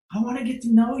 And I want to get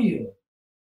to know you.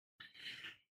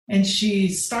 And she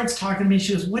starts talking to me.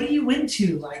 She goes, what are you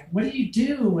into? Like, what do you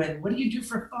do? And what do you do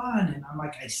for fun? And I'm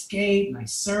like, I skate and I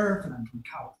surf and I'm from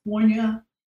California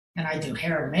and I do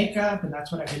hair and makeup. And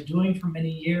that's what I've been doing for many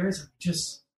years. And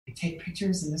I take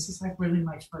pictures and this is like really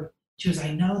my first. She goes,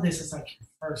 I know this is like your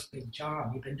first big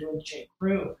job. You've been doing J.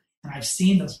 Crew and I've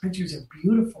seen those pictures are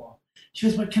beautiful. She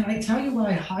goes, but can I tell you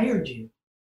why I hired you?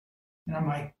 And I'm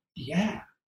like, yeah.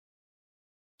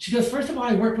 She goes, first of all,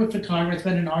 I worked with photographers. I've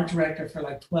been an art director for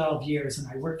like 12 years, and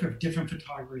I work with different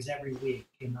photographers every week,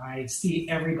 and I see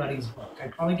everybody's work. I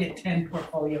probably get 10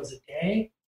 portfolios a day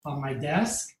on my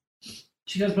desk.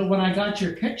 She goes, but when I got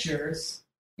your pictures,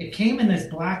 it came in this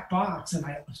black box, and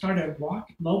I started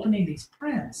opening these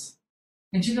prints.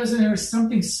 And she goes, and there was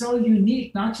something so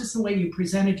unique, not just the way you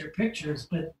presented your pictures,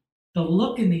 but the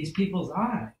look in these people's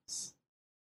eyes.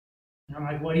 And I'm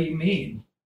like, what do you mean?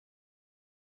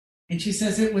 And she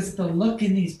says, it was the look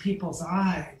in these people's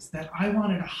eyes that I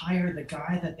wanted to hire the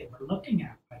guy that they were looking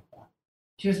at like that.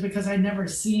 She goes, because I'd never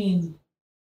seen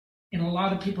in a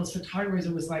lot of people's photographers,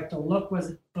 it was like the look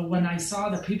was, but when I saw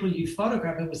the people you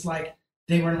photograph, it was like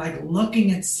they were like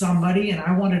looking at somebody and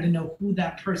I wanted to know who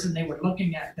that person they were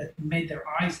looking at that made their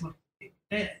eyes look like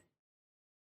they did.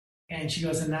 And she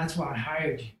goes, and that's why I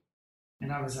hired you.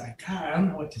 And I was like, God, I don't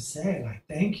know what to say. Like,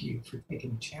 thank you for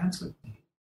taking a chance with me.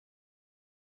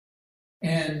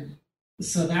 And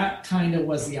so that kind of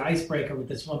was the icebreaker with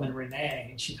this woman, Renee.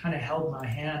 And she kind of held my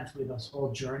hand through this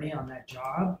whole journey on that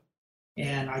job.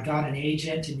 And I got an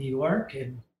agent in New York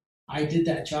and I did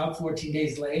that job 14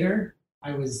 days later.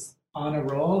 I was on a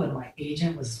roll and my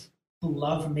agent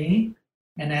loved me.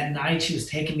 And at night she was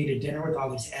taking me to dinner with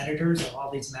all these editors of all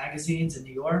these magazines in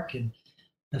New York. And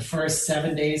the first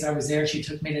 7 days I was there, she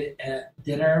took me to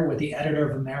dinner with the editor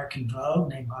of American Vogue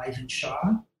named Ivan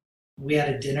Shaw. We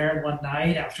had a dinner one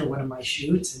night after one of my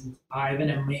shoots, and Ivan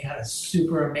and me had a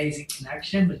super amazing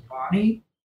connection with Bonnie.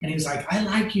 And he was like, I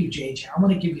like you, JJ. I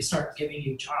want to start giving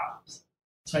you jobs.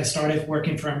 So I started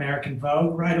working for American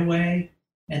Vogue right away.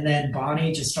 And then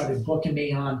Bonnie just started booking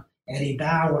me on Eddie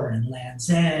Bauer and Land's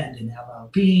End and LL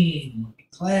Bean and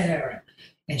Claire.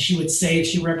 And she would say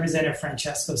she represented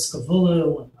Francesco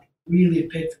Scavullo and like really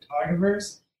big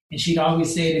photographers. And she'd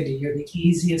always say to me, you're the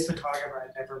easiest photographer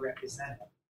I've ever represented.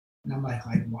 And I'm like,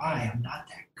 why? I'm not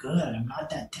that good. I'm not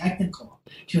that technical.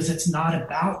 She goes, it's not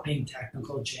about being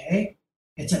technical, Jay.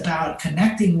 It's about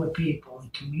connecting with people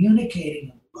and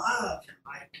communicating and love and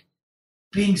like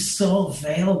being so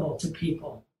available to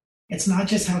people. It's not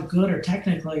just how good or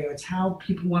technical you are, it's how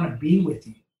people want to be with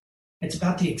you. It's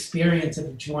about the experience of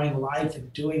enjoying life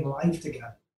and doing life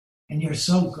together. And you're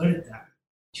so good at that.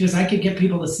 She goes, I could get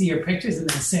people to see your pictures and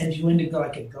then send you in to go, I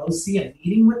could go see a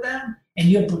meeting with them and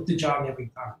you'll book the job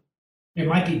every time. There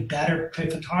might be better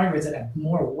photographers that have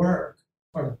more work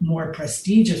or more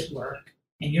prestigious work.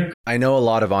 And you're. I know a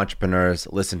lot of entrepreneurs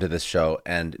listen to this show,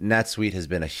 and NetSuite has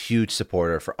been a huge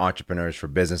supporter for entrepreneurs, for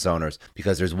business owners,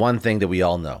 because there's one thing that we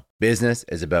all know. Business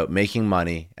is about making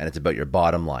money, and it's about your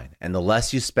bottom line. And the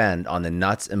less you spend on the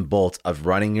nuts and bolts of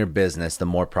running your business, the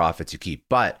more profits you keep.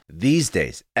 But these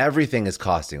days, everything is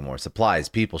costing more. Supplies,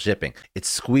 people, shipping. It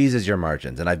squeezes your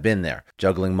margins, and I've been there,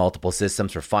 juggling multiple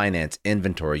systems for finance,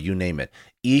 inventory, you name it,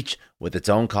 each with its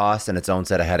own costs and its own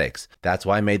set of headaches. That's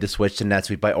why I made the switch to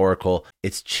NetSuite by Oracle.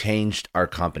 It's changed our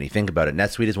company. Think about it.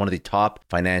 NetSuite is one of the top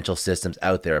financial systems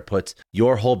out there. It puts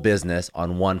your whole business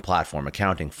on one platform,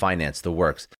 accounting, finance, the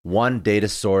works. One data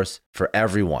source for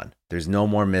everyone. There's no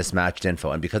more mismatched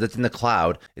info. And because it's in the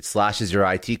cloud, it slashes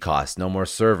your IT costs. No more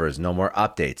servers, no more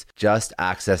updates. Just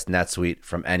access NetSuite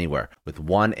from anywhere. With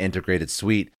one integrated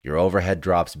suite, your overhead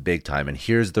drops big time. And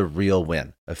here's the real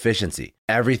win: efficiency.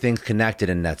 Everything's connected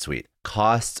in NetSuite.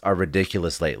 Costs are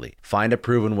ridiculous lately. Find a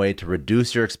proven way to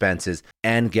reduce your expenses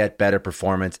and get better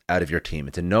performance out of your team.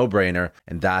 It's a no-brainer,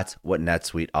 and that's what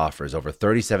NetSuite offers. Over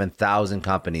 37,000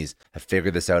 companies have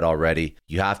figured this out already.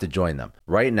 You have to join them.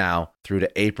 Right now, through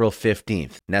to April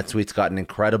 15th, NetSuite's got an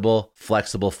incredible,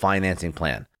 flexible financing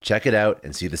plan. Check it out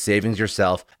and see the savings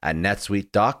yourself at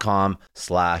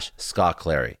netsuite.com/Scott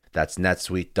Clary. That's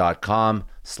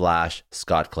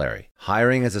netsuite.com/Scott Clary.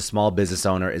 Hiring as a small business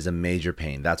owner is a major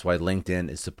pain. That's why LinkedIn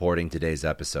is supporting today's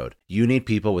episode. You need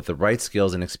people with the right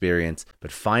skills and experience,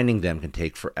 but finding them can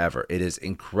take forever. It is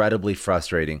incredibly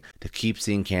frustrating to keep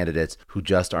seeing candidates who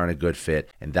just aren't a good fit,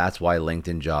 and that's why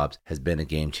LinkedIn Jobs has been a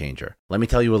game changer. Let me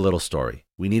tell you a little story.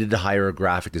 We needed to hire a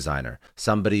graphic designer,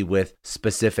 somebody with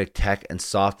specific tech and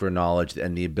software knowledge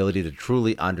and the ability to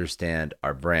truly understand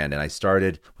our brand. And I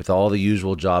started with all the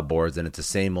usual job boards, and it's the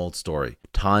same old story.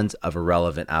 Tons of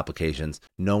irrelevant applications.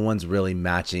 No one's really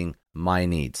matching my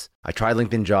needs. I tried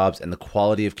LinkedIn Jobs, and the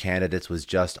quality of candidates was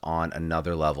just on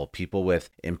another level. People with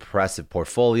impressive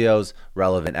portfolios,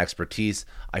 relevant expertise.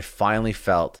 I finally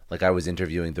felt like I was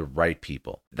interviewing the right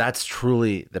people. That's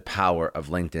truly the power of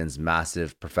LinkedIn's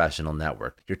massive professional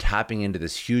network. You're tapping into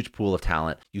this huge pool of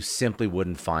talent you simply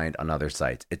wouldn't find on other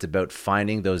sites. It's about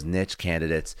finding those niche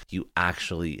candidates you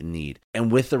actually need.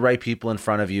 And with the right people in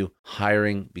front of you,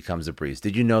 hiring becomes a breeze.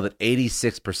 Did you know that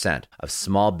 86% of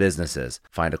small businesses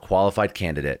find a qualified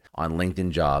candidate on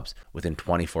LinkedIn Jobs within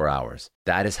 24 hours?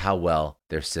 That is how well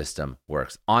their system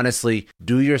works. Honestly,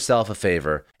 do yourself a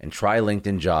favor and try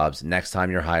LinkedIn Jobs next time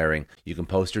you're hiring. You can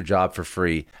post your job for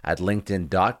free at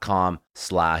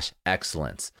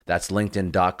linkedin.com/excellence. That's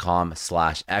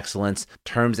linkedin.com/excellence.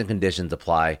 Terms and conditions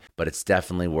apply, but it's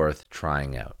definitely worth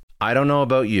trying out. I don't know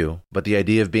about you, but the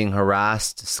idea of being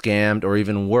harassed, scammed, or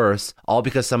even worse, all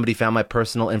because somebody found my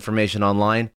personal information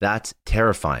online, that's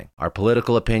terrifying. Our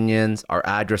political opinions, our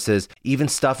addresses, even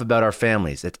stuff about our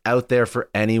families, it's out there for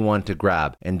anyone to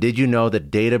grab. And did you know that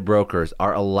data brokers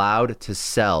are allowed to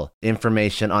sell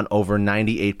information on over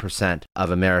 98%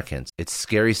 of Americans? It's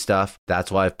scary stuff.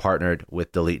 That's why I've partnered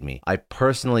with Delete Me. I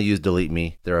personally use Delete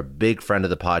Me. They're a big friend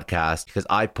of the podcast because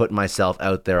I put myself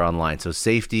out there online. So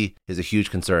safety is a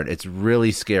huge concern. It's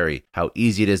really scary how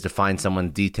easy it is to find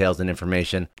someone's details and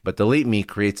information, but Delete Me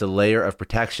creates a layer of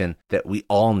protection that we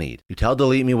all need. You tell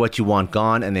Delete Me what you want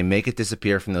gone, and they make it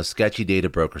disappear from those sketchy data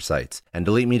broker sites. And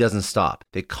Delete Me doesn't stop.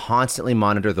 They constantly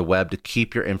monitor the web to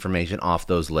keep your information off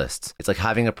those lists. It's like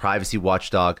having a privacy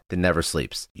watchdog that never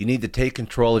sleeps. You need to take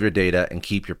control of your data and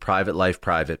keep your private life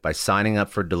private by signing up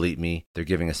for Delete Me. They're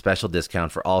giving a special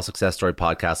discount for all Success Story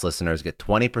podcast listeners. Get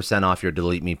 20% off your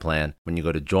Delete Me plan when you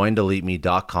go to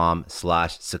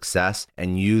joindeleteme.com/success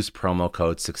and use promo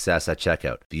code success at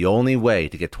checkout. The only way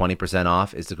to get 20%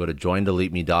 off is to go to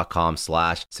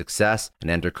joindeleteme.com/success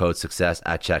and enter code success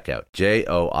at checkout.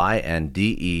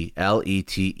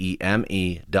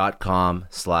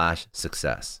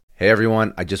 joindeleteme.com/success. Hey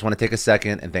everyone, I just want to take a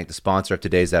second and thank the sponsor of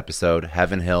today's episode,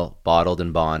 Heaven Hill Bottled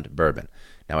and Bond Bourbon.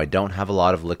 Now, I don't have a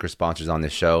lot of liquor sponsors on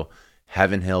this show.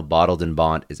 Heaven Hill Bottled and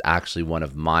Bond is actually one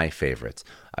of my favorites.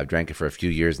 I've drank it for a few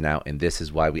years now, and this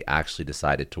is why we actually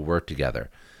decided to work together.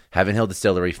 Heaven Hill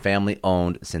Distillery, family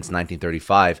owned since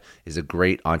 1935, is a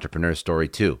great entrepreneur story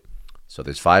too. So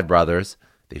there's 5 brothers.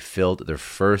 They filled their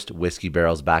first whiskey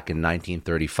barrels back in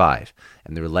 1935,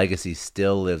 and their legacy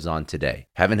still lives on today.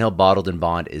 Heaven Hill Bottled and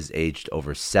Bond is aged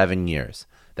over 7 years.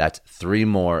 That's 3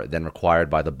 more than required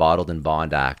by the Bottled and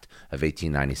Bond Act of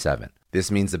 1897. This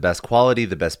means the best quality,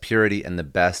 the best purity, and the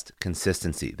best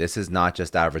consistency. This is not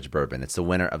just average bourbon. It's the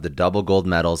winner of the double gold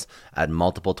medals at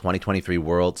multiple 2023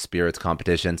 World Spirits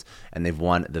competitions, and they've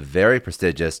won the very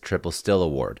prestigious Triple Still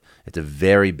Award. It's a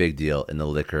very big deal in the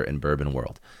liquor and bourbon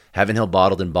world. Heaven Hill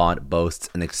Bottled and Bond boasts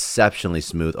an exceptionally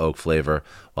smooth oak flavor,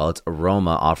 while its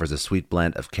aroma offers a sweet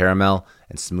blend of caramel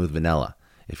and smooth vanilla.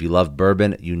 If you love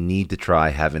bourbon, you need to try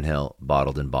Heaven Hill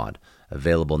Bottled and Bond.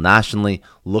 Available nationally,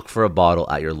 look for a bottle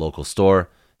at your local store.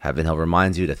 Heaven Hill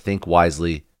reminds you to think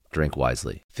wisely, drink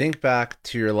wisely. Think back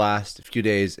to your last few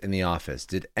days in the office.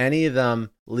 Did any of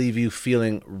them leave you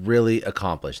feeling really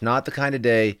accomplished? Not the kind of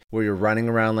day where you're running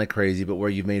around like crazy, but where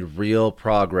you've made real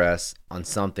progress on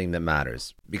something that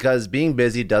matters. Because being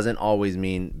busy doesn't always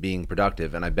mean being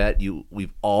productive, and I bet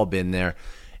we've all been there.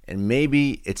 And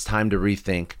maybe it's time to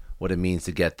rethink what it means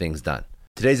to get things done.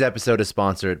 Today's episode is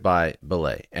sponsored by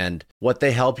Belay, and what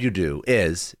they help you do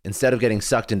is, instead of getting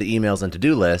sucked into emails and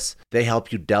to-do lists, they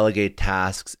help you delegate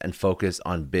tasks and focus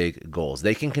on big goals.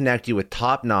 They can connect you with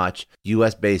top-notch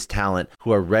US-based talent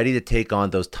who are ready to take on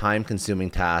those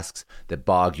time-consuming tasks that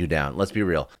bog you down. Let's be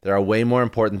real. There are way more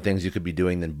important things you could be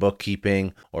doing than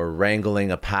bookkeeping or wrangling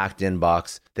a packed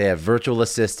inbox. They have virtual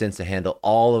assistants to handle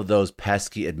all of those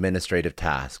pesky administrative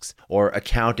tasks, or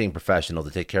accounting professional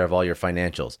to take care of all your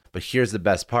financials. But here's the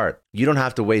best part. You don't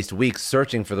have to waste weeks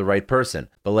searching for the right person.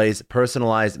 Belay's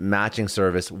personalized matching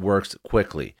service works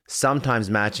quickly, sometimes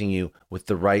matching you with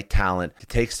the right talent to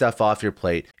take stuff off your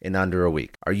plate in under a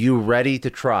week. Are you ready to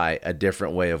try a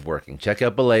different way of working? Check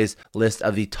out Belay's list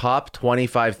of the top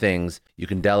 25 things you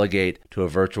can delegate to a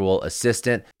virtual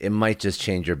assistant. It might just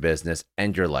change your business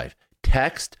and your life.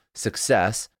 Text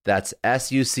SUCCESS, that's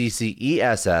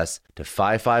SUCCESS, to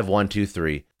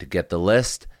 55123 to get the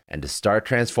list and to start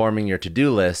transforming your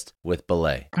to-do list with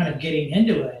Belay. Kind of getting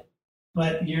into it,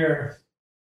 but you're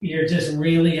just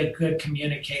really a good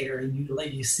communicator, and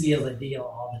you seal the deal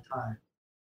all the time.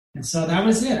 And so that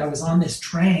was it. I was on this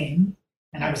train,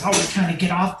 and I was always trying to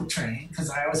get off the train because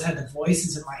I always had the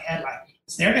voices in my head like,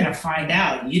 they're going to find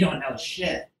out you don't know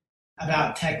shit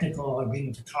about technical or being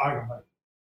a photographer.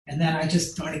 And then I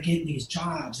just started getting these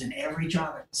jobs, and every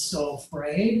job I was so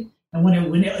afraid. And when it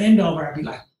would end over, I'd be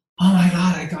like, oh my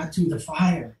God, I got through the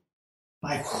fire.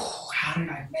 Like, how did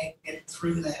I make it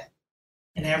through that?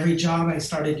 And every job I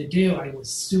started to do, I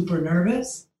was super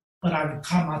nervous, but I would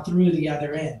come out through the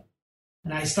other end.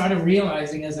 And I started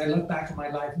realizing as I look back at my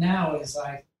life now is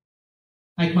like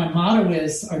my motto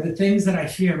are the things that I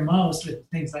fear most are the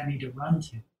things I need to run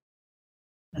to.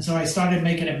 And so I started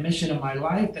making a mission of my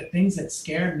life that things that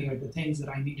scared me are the things that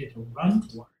I needed to run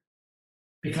toward.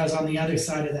 Because on the other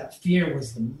side of that fear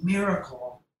was the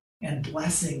miracle and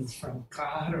blessings from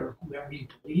God or whoever you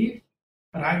believe.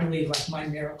 But I believe like my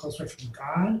miracles were from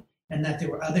God, and that there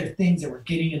were other things that were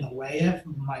getting in the way of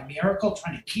my miracle,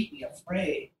 trying to keep me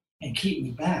afraid and keep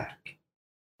me back.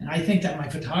 And I think that my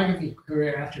photography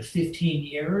career, after 15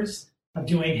 years of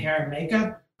doing hair and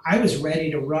makeup, I was ready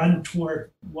to run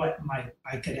toward what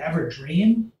I could ever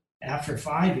dream after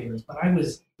 5 years. But I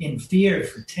was in fear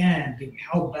for 10, being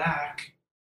held back,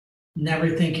 never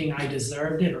thinking I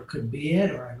deserved it or could be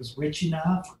it, or I was rich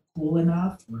enough or cool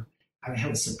enough, or I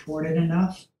was supported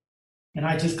enough. And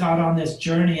I just got on this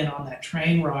journey and on that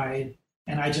train ride,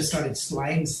 and I just started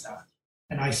slaying stuff.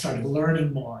 And I started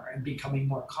learning more and becoming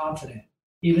more confident.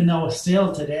 Even though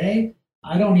still today,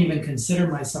 I don't even consider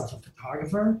myself a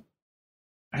photographer.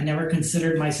 I never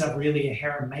considered myself really a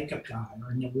hair and makeup guy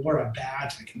or wore a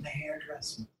badge like in the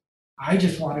hairdresser. I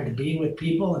just wanted to be with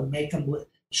people and make them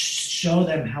show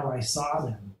them how I saw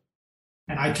them.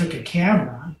 And I took a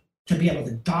camera to be able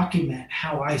to document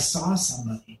how I saw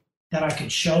somebody that I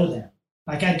could show them.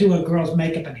 Like I do a girl's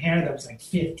makeup and hair that was like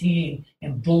 15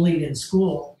 and bullied in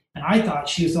school. And I thought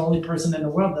she was the only person in the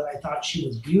world that I thought she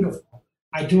was beautiful.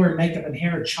 I do her makeup and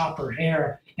hair, chop her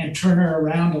hair, and turn her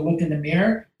around to look in the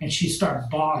mirror, and she started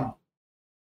bawling,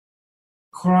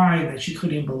 crying that she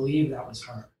couldn't even believe that was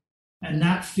her. And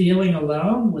that feeling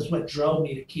alone was what drove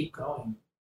me to keep going.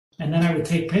 And then I would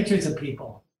take pictures of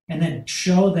people and then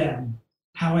show them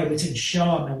how I was in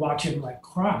show them and watch them like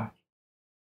cry.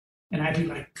 And I'd be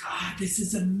like, God, this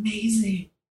is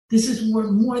amazing. This is worth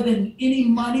more than any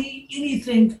money,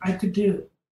 anything I could do.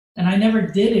 And I never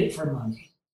did it for money.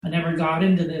 I never got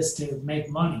into this to make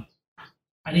money.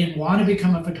 I didn't want to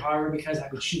become a photographer because I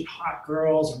would shoot hot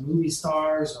girls or movie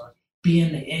stars or be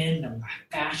in the end of the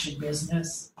fashion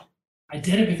business. I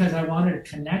did it because I wanted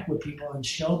to connect with people and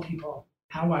show people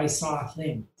how I saw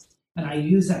things. And I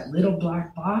used that little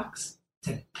black box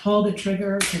to pull the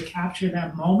trigger, to capture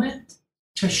that moment,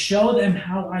 to show them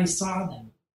how I saw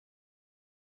them.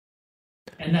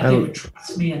 And that they would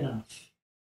trust me enough.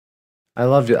 I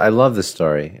loved it. I love the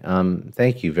story.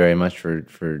 Thank you very much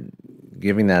for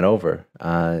giving that over.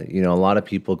 A lot of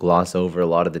people gloss over a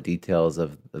lot of the details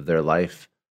of their life.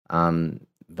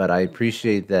 But I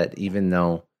appreciate that even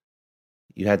though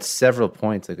you had several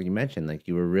points, like you mentioned, like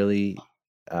you were really,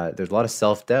 there's a lot of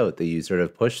self-doubt that you sort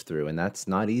of pushed through, and that's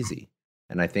not easy.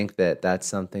 And I think that that's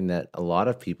something that a lot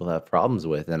of people have problems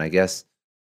with. And I guess,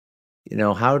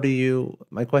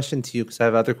 my question to you, because I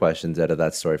have other questions out of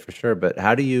that story for sure, but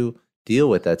how do you deal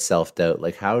with that self-doubt?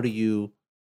 Like, how do you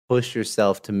push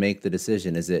yourself to make the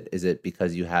decision? Is it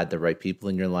because you had the right people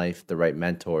in your life, the right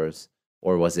mentors,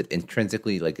 or was it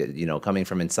intrinsically like, coming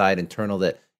from inside, internal,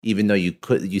 that even though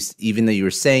even though you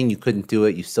were saying you couldn't do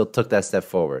it, you still took that step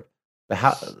forward? But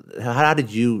how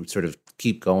did you sort of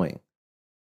keep going?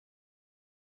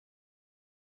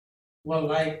 Well,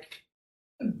 like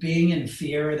being in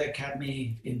fear that kept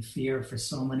me in fear for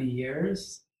so many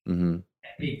years,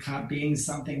 Mm-hmm. being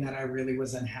something that I really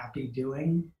was unhappy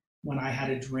doing. When I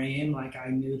had a dream, like I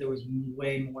knew there was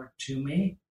way more to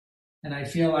me. And I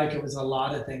feel like it was a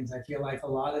lot of things. I feel like a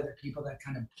lot of the people that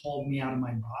kind of pulled me out of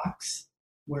my box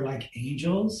were like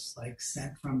angels, like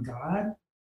sent from God,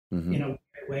 Mm-hmm. in a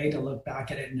way to look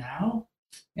back at it now.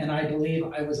 And I believe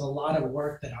it was a lot of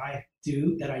work that I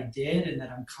did, and that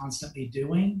I'm constantly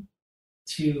doing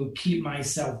to keep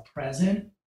myself present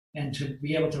and to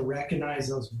be able to recognize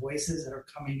those voices that are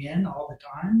coming in all the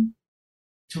time,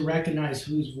 to recognize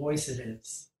whose voice it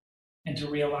is, and to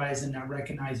realize and now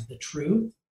recognize the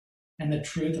truth, and the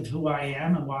truth of who I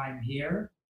am and why I'm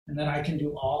here, and that I can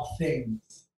do all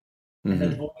things. And the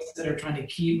Mm-hmm. voices that are trying to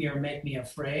keep me or make me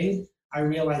afraid, I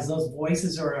realize those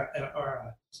voices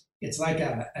it's like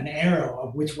an arrow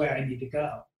of which way I need to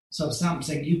go. So if something's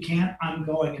saying you can't, I'm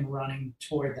going and running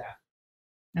toward that.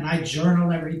 And I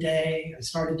journal every day. I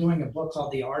started doing a book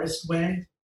called The Artist Way,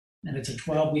 and it's a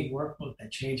 12-week workbook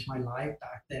that changed my life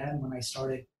back then. When I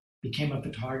became a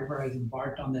photographer, I was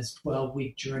embarked on this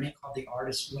 12-week journey called The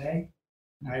Artist Way.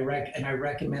 And I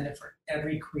recommend it for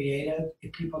every creative,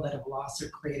 people that have lost their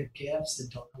creative gifts and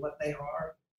don't know what they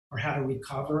are or how to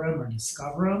recover them or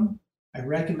discover them. I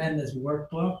recommend this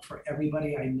workbook for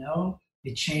everybody I know.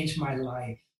 It changed my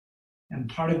life. And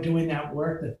part of doing that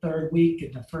work, the third week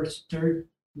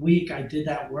I did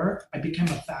that work, I became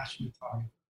a fashion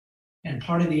photographer. And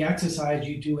part of the exercise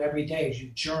you do every day is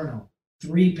you journal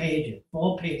 3 pages,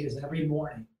 full pages every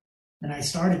morning. And I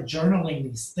started journaling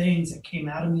these things that came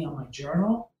out of me on my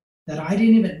journal that I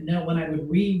didn't even know. When I would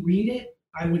reread it,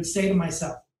 I would say to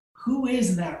myself, who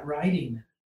is that writing that?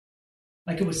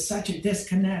 Like it was such a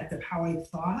disconnect of how I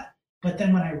thought. But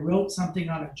then when I wrote something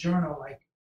on a journal, like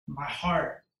my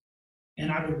heart,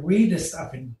 and I would read this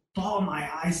stuff and bawl my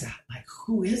eyes out, like,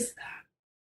 who is that?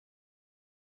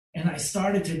 And I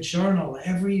started to journal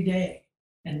every day.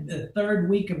 And the third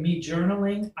week of me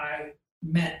journaling, I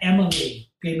met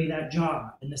Emily, gave me that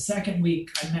job. And the second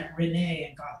week, I met Renee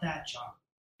and got that job.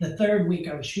 The third week,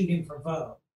 I was shooting for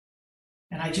Vogue.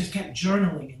 And I just kept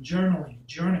journaling and journaling and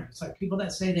journaling. It's like people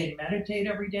that say they meditate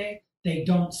every day, they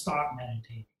don't stop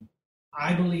meditating.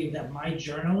 I believe that my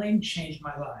journaling changed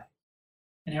my life.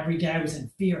 And every day I was in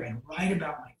fear and write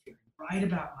about my fear, write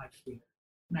about my fear.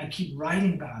 And I keep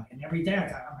writing about it. And every day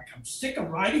I'm sick of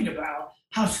writing about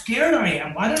how scared I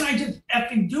am. Why don't I just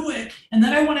effing do it? And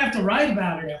then I won't have to write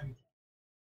about it every day.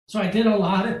 So I did a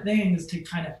lot of things to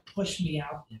kind of push me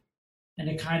out there and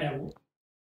to kind of,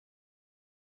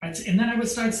 and then I would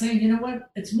start saying, you know what?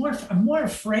 I'm more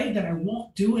afraid that I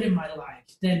won't do it in my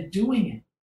life than doing it.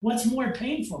 What's more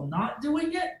painful, not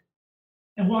doing it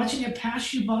and watching it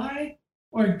pass you by,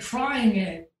 or trying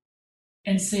it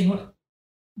and saying, well,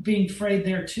 being afraid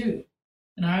there too?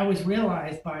 And I always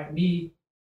realized by me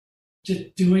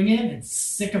just doing it and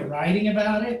sick of writing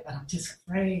about it, and I'm just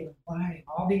afraid of why,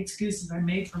 all the excuses I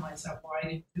made for myself why I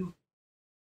didn't do it.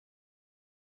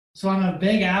 So I'm a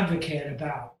big advocate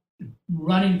about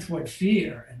running toward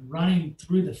fear and running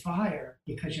through the fire,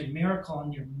 because your miracle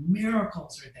and your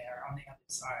miracles are there on the other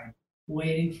side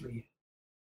waiting for you.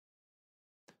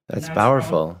 That's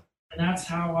powerful. And that's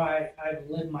how I've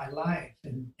lived my life,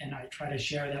 and I try to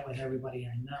share that with everybody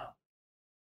I know.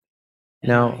 And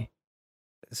Now,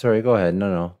 sorry, go ahead.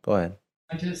 No, go ahead.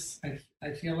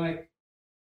 I feel like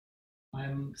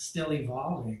I'm still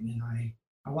evolving, and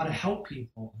I want to help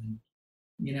people. And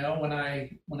you know, when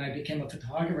I became a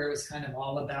photographer, it was kind of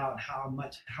all about how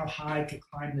high I could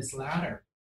climb this ladder.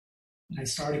 And I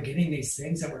started getting these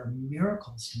things that were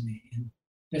miracles to me, and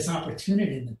this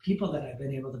opportunity, and the people that I've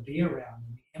been able to be around,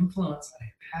 and the influence that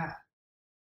I've had.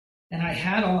 And I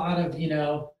had a lot of,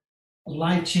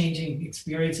 life-changing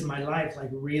experience in my life, like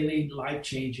really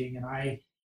life-changing. And I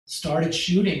started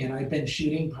shooting, and I've been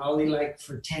shooting probably like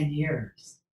for 10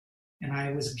 years. And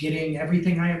I was getting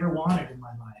everything I ever wanted in my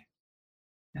life.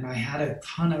 And I had a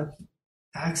ton of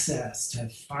access to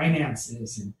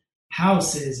finances and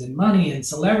houses and money and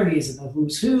celebrities and the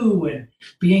who's who and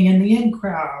being in the in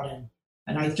crowd.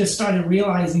 And I just started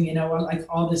realizing, like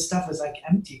all this stuff was like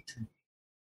empty to me.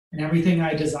 And everything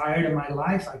I desired in my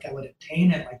life, like I would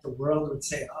attain it, like the world would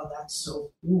say, oh, that's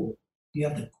so cool. You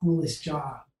have the coolest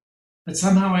job. But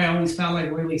somehow I always felt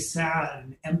like really sad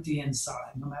and empty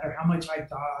inside, no matter how much I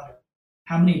got or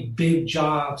how many big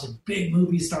jobs and big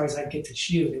movie stars I'd get to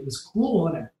shoot. It was cool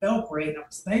and it felt great and I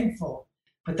was thankful,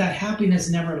 but that happiness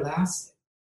never lasted.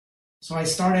 So I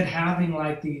started having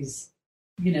like these,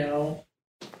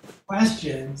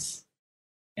 questions,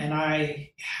 and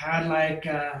I had I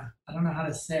don't know how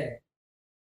to say it,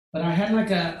 but I had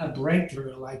like a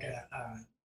breakthrough, like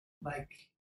like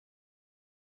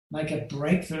a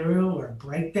breakthrough or a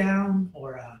breakdown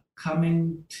or a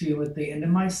coming to at the end of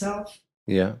myself,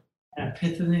 Yeah. an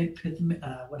epiphany,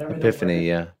 whatever the word Epiphany. is,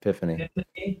 Yeah. Epiphany.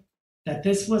 epiphany, that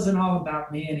this wasn't all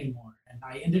about me anymore. And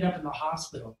I ended up in the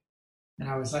hospital, and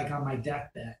I was like on my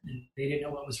deathbed, and they didn't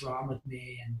know what was wrong with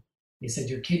me. And they said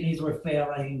your kidneys were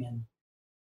failing, and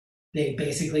they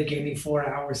basically gave me 4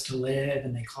 hours to live.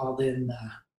 And they called in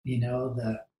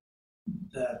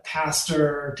the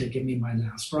pastor to give me my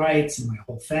last rites, and my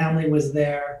whole family was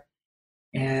there.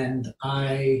 And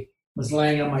I was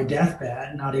laying on my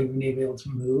deathbed, not even able to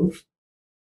move.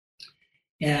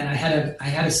 And I had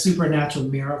a supernatural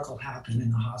miracle happen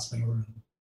in the hospital room.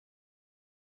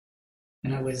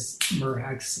 And I was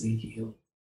miraculously healed.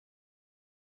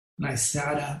 And I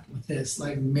sat up with this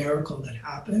like miracle that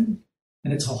happened.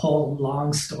 And it's a whole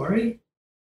long story.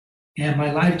 And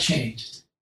my life changed.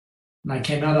 And I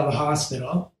came out of the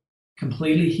hospital,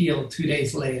 completely healed 2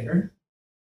 days later.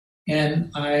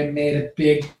 And I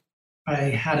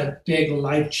had a big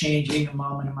life-changing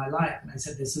moment in my life. And I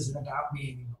said, this isn't about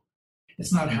me anymore.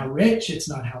 It's not how rich, it's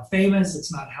not how famous,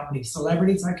 it's not how many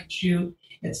celebrities I could shoot,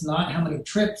 it's not how many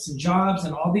trips and jobs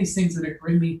and all these things that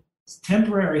bring me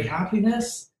temporary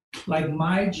happiness. Like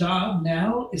my job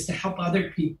now is to help other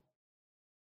people.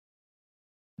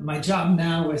 And my job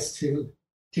now is to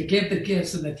give the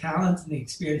gifts and the talents and the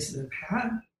experiences I've had,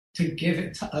 to give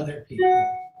it to other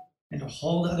people and to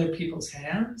hold other people's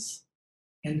hands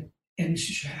and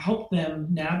help them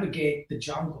navigate the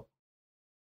jungle.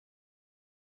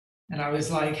 And I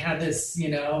was like, had this,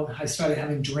 I started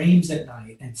having dreams at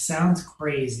night. And it sounds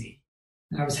crazy.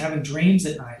 And I was having dreams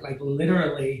at night, like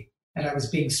literally, and I was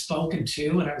being spoken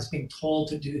to and I was being told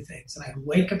to do things. And I'd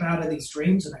wake up out of these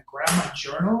dreams and I'd grab my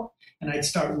journal and I'd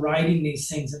start writing these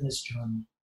things in this journal.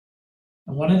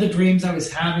 And one of the dreams I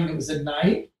was having, it was at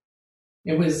night.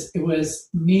 It was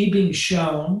me being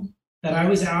shown that I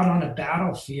was out on a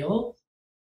battlefield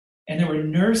and there were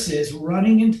nurses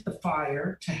running into the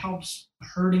fire to help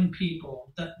hurting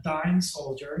people, the dying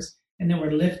soldiers, and they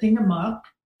were lifting them up,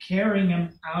 carrying them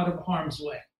out of harm's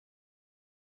way.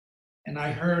 And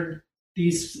I heard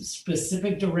these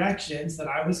specific directions that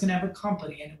I was going to have a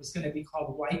company, and it was going to be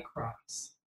called White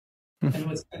Cross. And it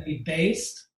was going to be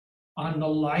based on the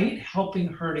light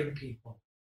helping hurting people.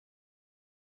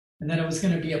 And then it was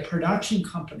going to be a production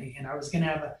company, and I was going to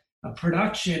have a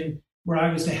production where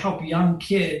I was to help young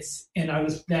kids, and I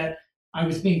was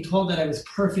being told that I was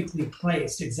perfectly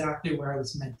placed exactly where I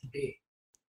was meant to be.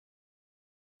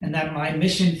 And that my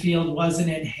mission field wasn't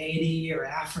in Haiti or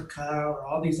Africa or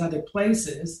all these other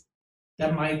places,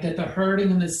 that the hurting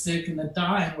and the sick and the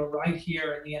dying were right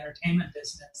here in the entertainment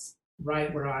business,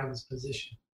 right where I was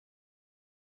positioned.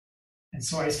 And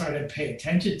so I started to pay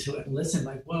attention to it and listen,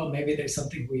 like, well, maybe there's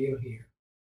something real here.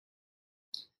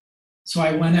 So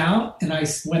I went out and I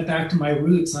went back to my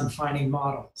roots on finding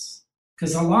models.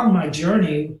 Because along my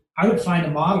journey, I would find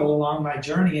a model along my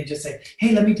journey and just say,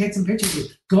 hey, let me take some pictures of you.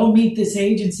 Go meet this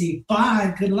agency.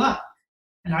 Bye. Good luck.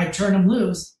 And I'd turn them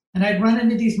loose. And I'd run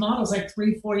into these models like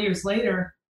 3-4 years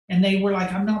later. And they were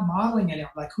like, I'm not modeling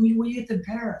anymore. I'm like, who were you with in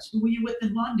Paris? Who were you with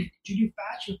in London? Did you do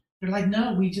fashion? They're like,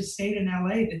 no, we just stayed in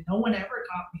LA. That no one ever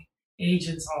got me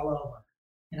agents all over.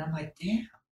 And I'm like, damn,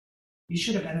 you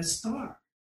should have been a star.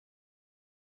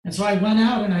 And so I went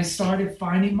out and I started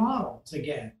finding models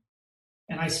again.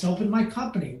 And I opened my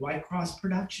company, White Cross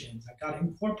Productions. I got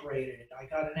incorporated. I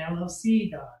got an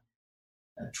LLC done,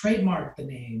 trademarked the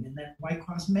name, and then White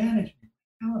Cross Management,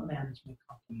 talent management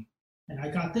company. And I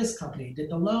got this company, did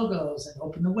the logos and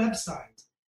opened the website.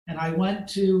 And I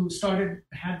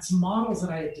had some models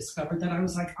that I had discovered that I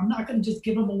was like, I'm not going to just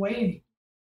give them away anymore.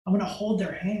 I'm going to hold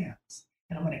their hands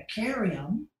and I'm going to carry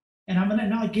them. And I'm going to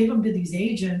not give them to these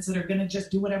agents that are going to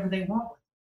just do whatever they want with them.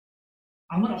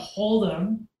 I'm going to hold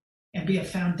them and be a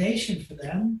foundation for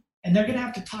them. And they're going to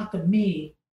have to talk to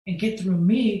me and get through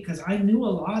me because I knew a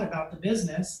lot about the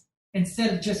business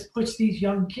instead of just push these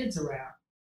young kids around.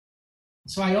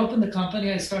 So I opened the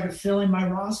company. I started filling my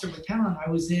roster with talent. I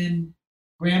was in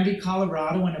Granby,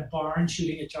 Colorado in a barn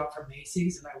shooting a job for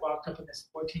Macy's. And I walked up with this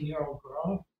 14-year-old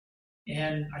girl.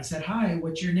 And I said, hi,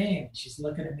 what's your name? She's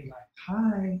looking at me like,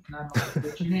 hi. And I'm like,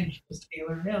 what's your name? She goes,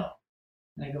 Taylor Hill.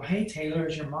 And I go, hey, Taylor,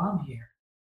 is your mom here?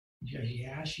 And she goes,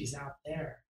 yeah, she's out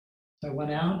there. So I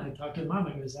went out and I talked to the mom.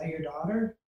 I go, is that your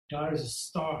daughter? Daughter's a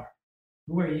star.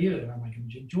 Who are you? And I'm like, I'm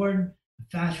Jim Jordan, a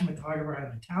fashion photographer. I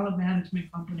have a talent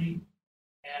management company.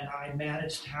 And I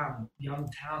manage talent, young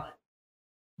talent.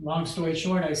 Long story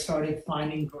short, I started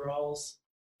finding girls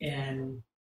and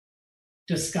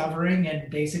discovering and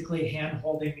basically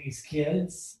hand-holding these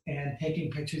kids and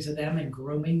taking pictures of them and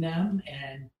grooming them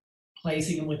and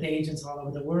placing them with agents all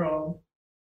over the world.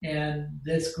 And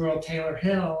this girl, Taylor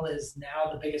Hill, is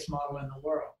now the biggest model in the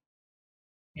world.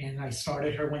 And I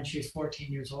started her when she was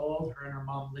 14 years old. Her and her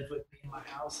mom lived with me in my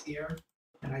house here.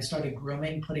 And I started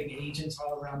grooming, putting agents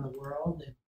all around the world.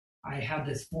 And I had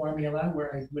this formula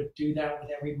where I would do that with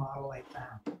every model I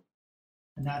found.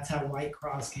 And that's how White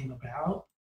Cross came about.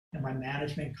 And my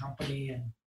management company,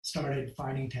 and started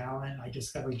finding talent. I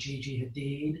discovered Gigi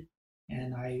Hadid.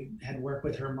 And I had worked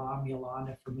with her mom,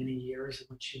 Yolanda, for many years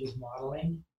when she was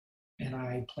modeling. And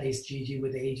I placed Gigi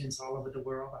with agents all over the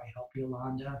world. I helped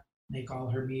Yolanda make all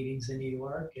her meetings in New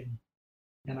York.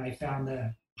 And I found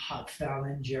the hot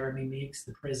felon, Jeremy Meeks,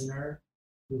 the prisoner,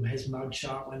 who his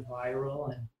mugshot went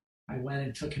viral. And I went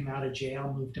and took him out of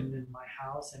jail, moved him into my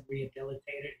house and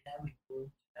rehabilitated him and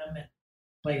groomed him and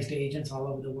placed agents all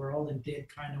over the world and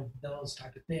did kind of those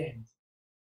type of things.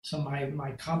 So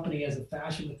my company as a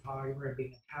fashion photographer and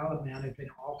being a talent manager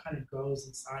all kind of goes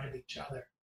inside of each other.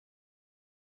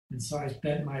 And so I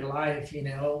spent my life,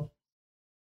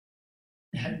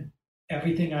 and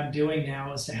everything I'm doing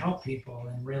now is to help people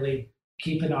and really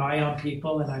keep an eye on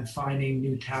people. And I'm finding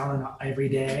new talent every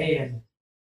day, and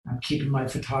I'm keeping my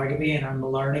photography, and I'm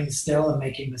learning still and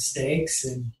making mistakes,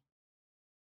 and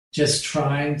just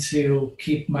trying to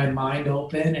keep my mind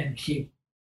open and keep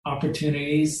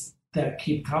opportunities that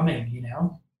keep coming.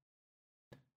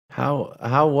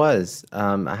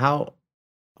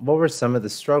 What were some of the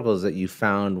struggles that you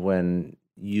found when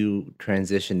you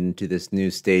transitioned into this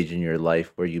new stage in your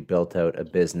life where you built out a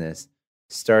business,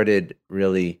 started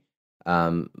really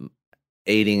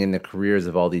aiding in the careers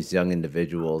of all these young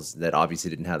individuals that obviously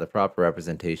didn't have the proper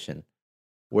representation?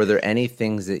 Were there any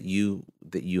things that you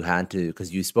had to,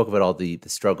 because you spoke about all the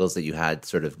struggles that you had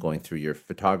sort of going through your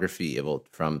photography,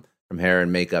 from hair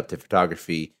and makeup to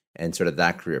photography and sort of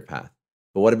that career path?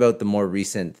 But what about the more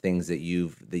recent things that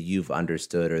you've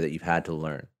understood or that you've had to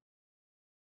learn?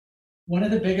 One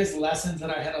of the biggest lessons that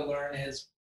I had to learn is,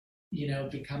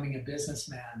 becoming a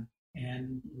businessman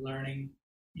and learning,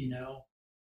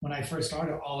 when I first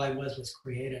started, all I was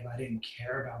creative. I didn't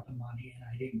care about the money, and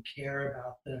I didn't care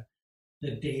about the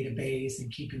database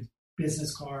and keeping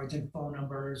business cards and phone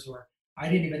numbers, or I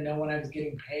didn't even know when I was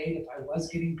getting paid, if I was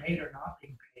getting paid or not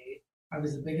being paid. I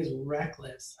was the biggest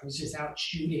reckless. I was just out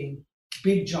shooting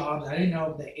big jobs. I didn't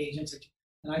know if the agents,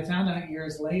 and I found out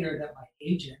years later that my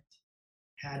agent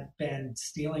had been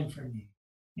stealing from me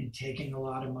and taking a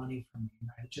lot of money from me. And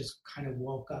I just kind of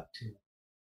woke up to it.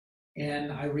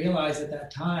 And I realized at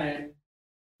that time,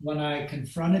 when I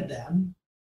confronted them,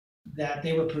 that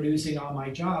they were producing all my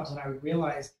jobs. And I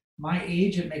realized my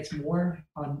agent makes more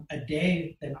on a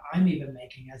day than I'm even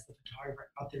making as the photographer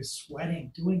out there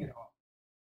sweating, doing it all.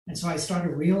 And so I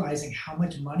started realizing how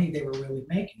much money they were really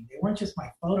making. They weren't just my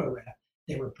photo rep.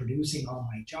 They were producing all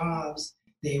my jobs.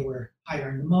 They were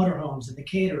hiring the motorhomes and the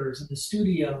caterers and the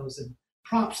studios and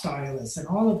prop stylists and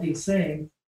all of these things.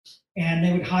 And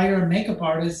they would hire a makeup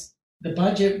artist. The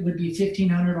budget would be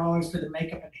 $1,500 for the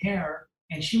makeup and hair,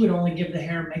 and she would only give the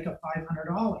hair and makeup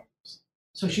 $500.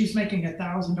 So she's making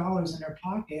 $1,000 in her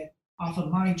pocket off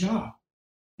of my job.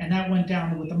 And that went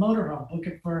down with the motorhome.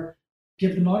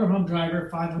 Give the motorhome driver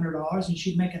 $500, and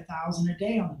she'd make $1,000 a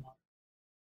day on the motorhome.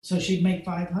 So she'd make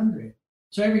 $500.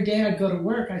 So every day I'd go to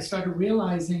work, I started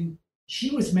realizing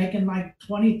she was making like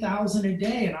 $20,000 a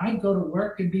day, and I'd go to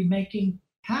work and be making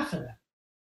half of that.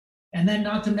 And then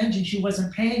not to mention she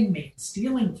wasn't paying me,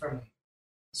 stealing from me.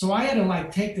 So I had to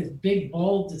take this big,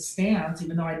 bold stance,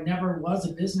 even though I never was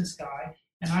a business guy.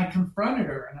 And I confronted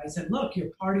her and I said, look, your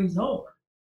party's over.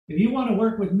 If you want to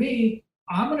work with me,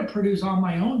 I'm going to produce all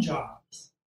my own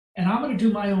jobs. And I'm going to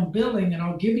do my own billing, and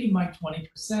I'll give you my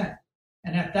 20%.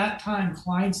 And at that time,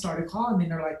 clients started calling me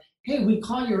and they're like, hey, we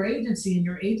call your agency, and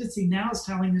your agency now is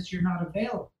telling us you're not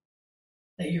available,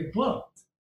 that you're booked.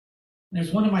 And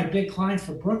there's one of my big clients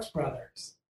for Brooks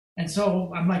Brothers. And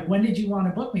so I'm like, when did you want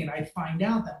to book me? And I'd find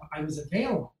out that I was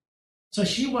available. So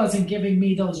she wasn't giving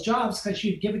me those jobs because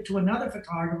she'd give it to another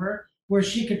photographer where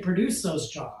she could produce those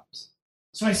jobs.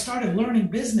 So I started learning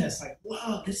business,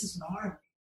 whoa, this is gnarly.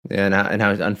 Yeah, and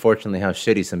how unfortunately how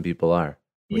shitty some people are,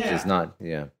 which is not,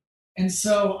 yeah. And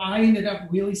so I ended up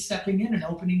really stepping in and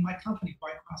opening my company,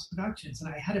 White Cross Productions.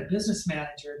 And I had a business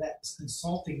manager that was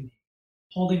consulting me,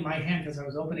 holding my hand because I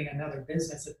was opening another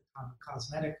business at the time, a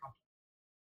cosmetic company.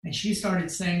 And she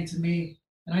started saying to me,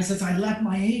 and I said, I left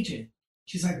my agent.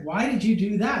 She's like, why did you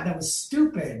do that? That was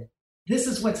stupid. This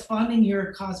is what's funding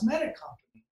your cosmetic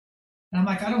company. And I'm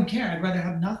like, I don't care. I'd rather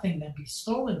have nothing than be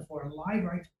stolen for and lie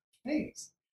right to my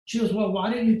face. She goes, well,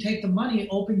 why didn't you take the money,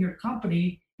 open your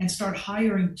company, and start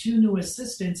hiring 2 new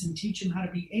assistants and teach them how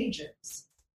to be agents?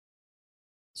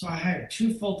 So I hired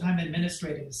 2 full-time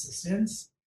administrative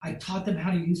assistants. I taught them how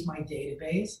to use my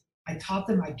database. I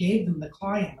gave them the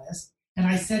client list, and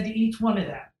I said to each one of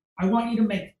them, I want you to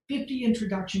make 50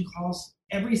 introduction calls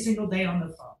every single day on the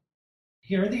phone.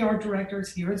 Here are the art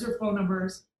directors, here's their phone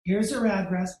numbers, here's their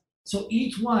address. So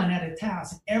each one had a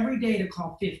task every day to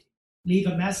call 50, leave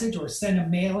a message or send a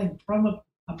mailing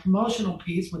a promotional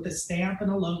piece with a stamp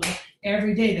and a logo.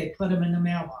 Every day they put them in the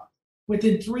mailbox.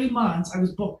 Within 3 months, I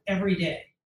was booked every day.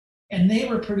 And they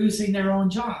were producing their own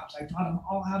jobs. I taught them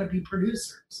all how to be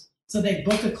producers. So they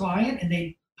book a client and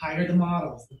they hire the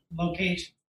models, the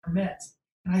location, permits.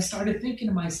 And I started thinking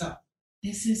to myself,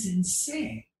 this is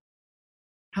insane.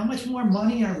 How much more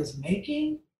money I was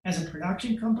making as a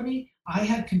production company. I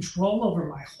had control over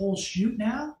my whole shoot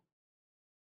now.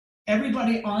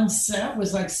 Everybody on set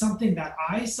was like something that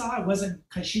I saw. It wasn't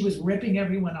because she was ripping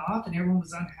everyone off and everyone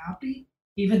was unhappy.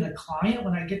 Even the client,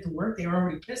 when I get to work, they were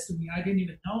already pissed at me. I didn't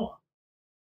even know them.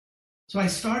 So I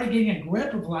started getting a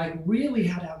grip of like really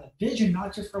how to have a vision,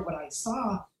 not just for what I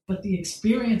saw, but the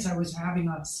experience I was having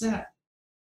on set.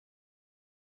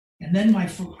 And then my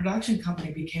production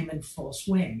company became in full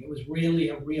swing. It was really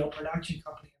a real production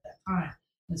company at that time.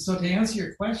 And so to answer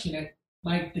your question,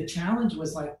 the challenge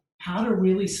was like how to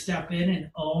really step in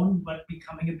and own what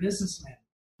becoming a businessman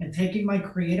and taking my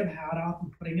creative hat off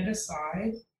and putting it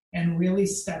aside and really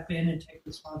step in and take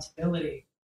responsibility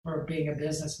for being a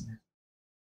businessman.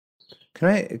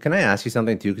 Can I ask you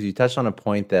something too? Because you touched on a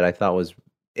point that I thought was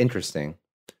interesting.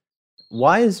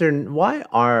 Why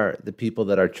are the people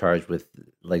that are charged with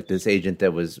like this agent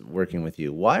that was working with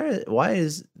you? Why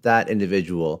is that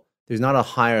individual? There's not a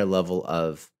higher level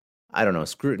of, I don't know,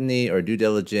 scrutiny or due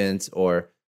diligence or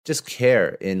just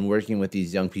care in working with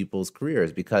these young people's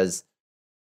careers, because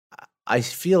I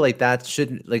feel like that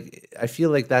shouldn't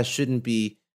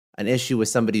be an issue with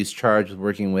somebody who's charged with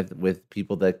working with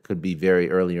people that could be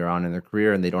very earlier on in their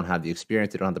career and they don't have the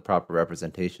experience, they don't have the proper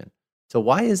representation. So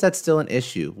why is that still an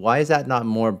issue? Why is that not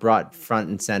more brought front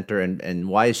and center? And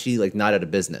why is she like not out of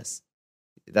business?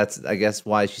 That's, I guess,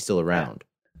 why is she still around?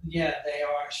 Yeah, they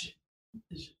are.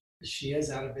 She is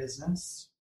out of business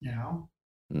now.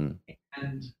 Mm.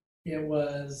 And it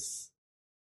was,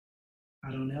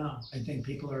 I don't know. I think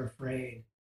people are afraid.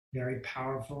 Very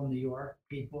powerful New York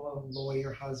people,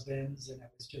 lawyer husbands, and it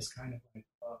was just kind of like,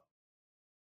 oh.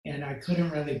 And I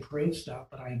couldn't really prove stuff,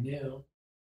 but I knew.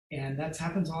 And that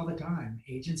happens all the time.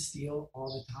 Agents steal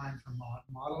all the time from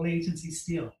model agencies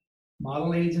steal.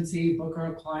 Model agency, booker,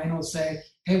 a client will say,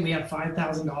 hey, we have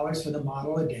 $5,000 for the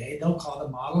model a day. They'll call the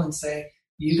model and say,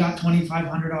 you got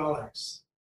 $2,500.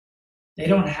 They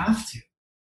don't have to.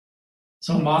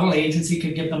 So a model agency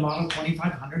could give the model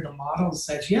 $2,500. The model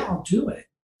says, yeah, I'll do it.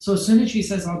 So as soon as she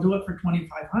says, I'll do it for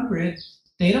 $2,500,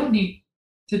 they don't need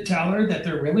to tell her that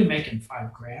they're really making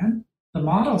 $5,000. The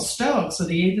model's stoked, so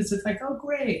the agent's like, oh,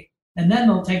 great. And then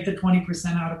they'll take the 20%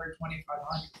 out of her $2,500.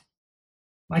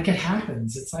 Like it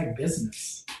happens. It's like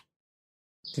business.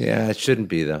 Yeah, it shouldn't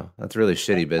be, though. That's really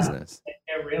shitty business.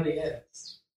 It really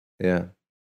is. Yeah.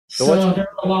 So there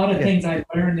are a lot of things I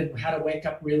learned and how to wake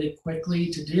up really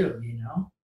quickly to do, you know?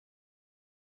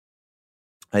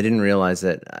 I didn't realize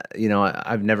that,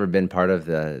 I've never been part of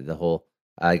the whole,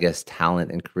 I guess,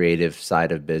 talent and creative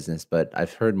side of business, but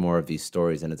I've heard more of these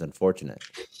stories, and it's unfortunate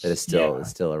that it's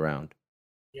still around.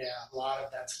 Yeah, a lot of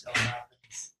that still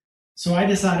happens. So I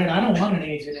decided I don't want an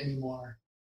agent anymore.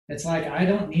 It's like, I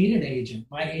don't need an agent.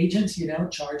 My agent's,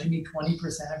 charging me 20%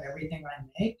 of everything I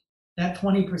make. That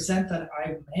 20% that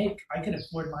I make, I can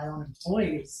afford my own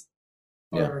employees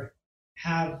or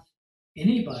have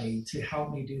anybody to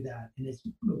help me do that. And it's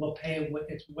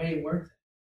way worth it.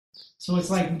 So it's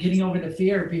like getting over the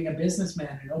fear of being a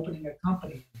businessman and opening a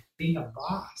company, being a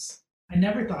boss. I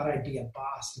never thought I'd be a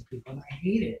boss to people, and I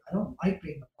hate it. I don't like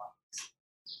being a boss.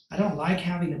 I don't like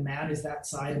having to manage that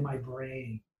side of my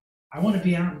brain. I want to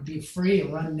be out and be free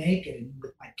and run naked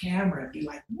with my camera and be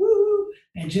like, woo,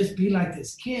 and just be like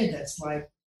this kid that's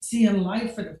like seeing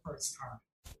life for the first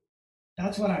time.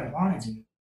 That's what I want to do.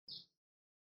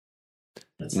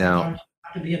 But sometimes you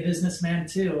have to be a businessman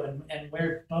too, and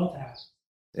wear both hats.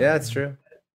 Yeah, it's true.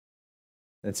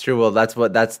 It's true. Well, that's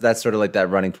sort of like that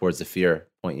running towards the fear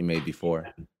point you made before.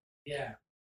 Yeah.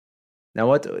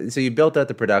 Now, so you built out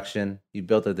the production, you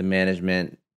built out the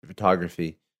management,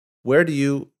 photography. Where do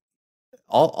you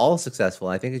all successful?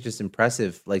 I think it's just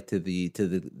impressive, like to the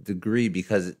degree,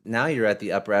 because now you're at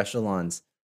the upper echelons,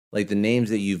 like the names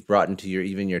that you've brought into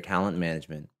your talent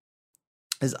management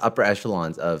is upper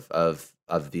echelons of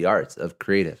the arts, of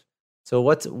creative. So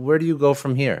where do you go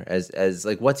from here as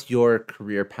like, what's your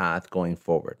career path going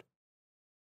forward?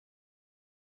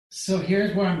 So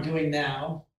here's what I'm doing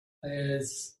now.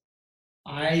 is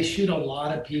I shoot a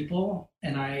lot of people,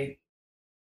 and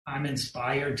I'm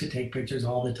inspired to take pictures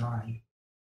all the time.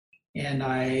 And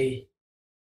I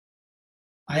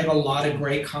have a lot of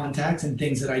great contacts and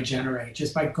things that I generate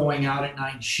just by going out at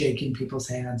night, shaking people's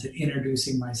hands and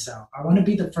introducing myself. I want to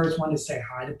be the first one to say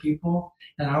hi to people,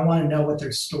 and I want to know what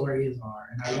their stories are.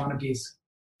 And I want to be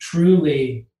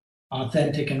truly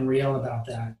authentic and real about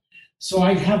that. So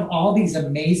I have all these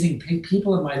amazing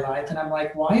people in my life, and I'm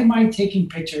like, why am I taking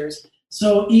pictures?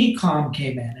 So e-com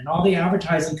came in, and all the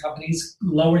advertising companies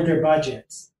lowered their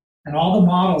budgets, and all the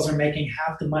models are making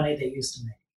half the money they used to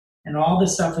make, and all the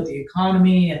stuff with the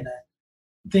economy and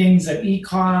the things of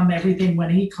e-com, everything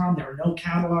went e-com. There were no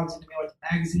catalogs anymore.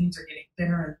 The magazines are getting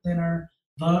thinner and thinner.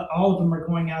 All of them are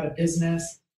going out of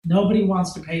business. Nobody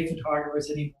wants to pay photographers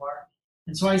anymore.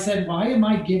 And so I said, why am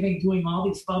I doing all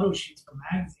these photo shoots for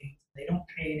magazines? They don't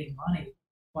pay any money.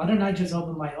 Why don't I just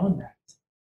open my own magazine?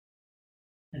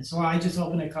 And so I just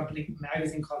opened a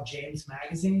magazine called James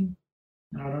Magazine.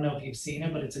 And I don't know if you've seen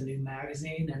it, but it's a new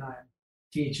magazine. And I'm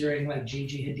featuring like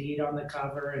Gigi Hadid on the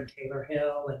cover, and Taylor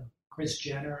Hill and Kris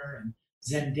Jenner and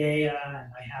Zendaya. And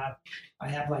I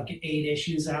have like 8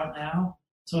 issues out now.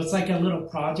 So it's like a little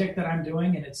project that I'm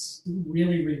doing, and it's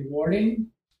really rewarding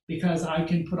because I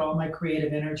can put all my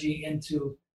creative energy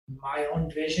into my own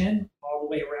vision all the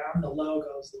way around, the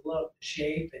logos, the look, the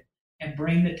shape, and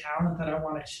bring the talent that I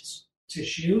want to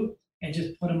shoot and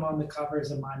just put them on the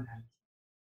covers of my magazine.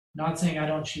 Not saying I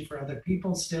don't shoot for other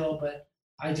people still, but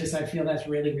I feel that's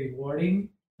really rewarding.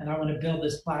 And I want to build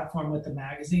this platform with the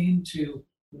magazine to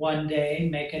one day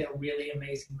make it a really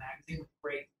amazing magazine with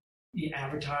great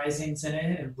advertisings in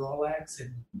it, and Rolex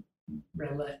and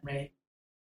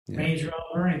Range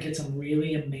Rover, and get some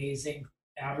really amazing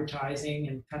advertising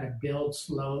and kind of build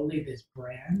slowly this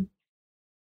brand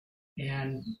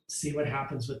and see what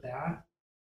happens with that.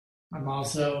 I'm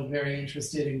also very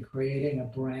interested in creating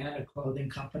a clothing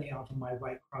company off of my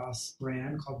White Cross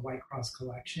brand called White Cross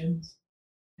Collections.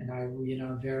 And I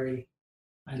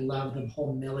love the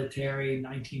whole military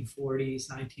 1940s,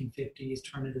 1950s,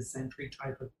 turn of the century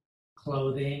type of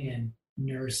clothing, and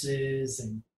nurses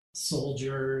and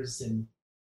soldiers and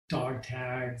dog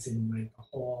tags and like the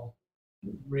whole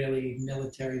really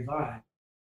military vibe.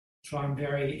 So I'm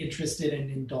very interested in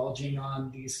indulging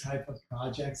on these type of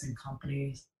projects and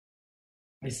companies.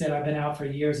 I said I've been out for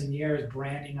years and years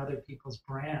branding other people's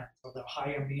brands. So they'll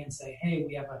hire me and say, hey,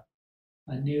 we have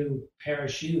a new pair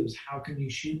of shoes. How can you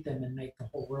shoot them and make the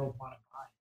whole world want to buy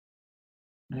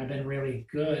it? And I've been really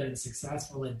good and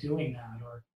successful at doing that.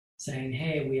 Or saying,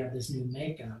 hey, we have this new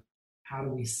makeup. How do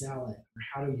we sell it? Or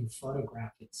how do you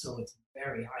photograph it so it's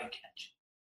very eye-catching?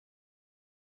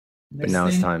 But now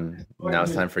it's time. Now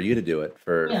it's time for you to do it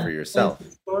for yourself.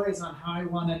 Stories on how I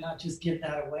want to not just give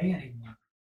that away anymore.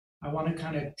 I want to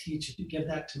kind of give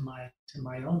that to my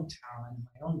own talent and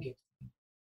my own gift.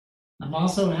 I'm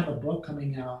also have a book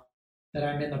coming out that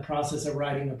I'm in the process of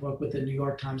writing a book with a New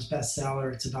York Times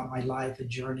bestseller. It's about my life, a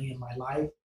journey in my life.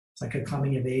 It's like a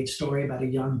coming of age story about a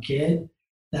young kid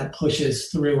that pushes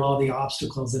through all the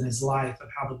obstacles in his life of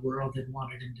how the world had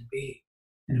wanted him to be,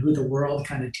 and who the world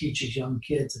kind of teaches young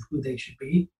kids of who they should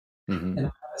be. Mm-hmm. And I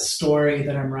have a story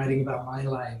that I'm writing about my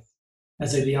life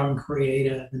as a young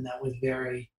creative, and that was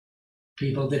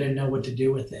people didn't know what to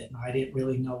do with it. And I didn't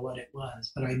really know what it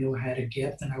was, but I knew I had a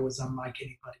gift, and I was unlike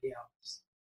anybody else.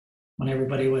 When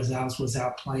everybody else was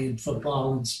out playing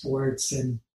football and sports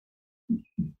and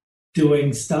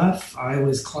doing stuff, I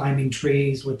was climbing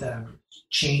trees with a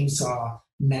chainsaw,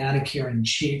 manicuring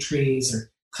trees,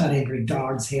 or cutting every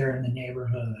dog's hair in the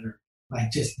neighborhood, or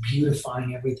like just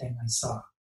beautifying everything I saw.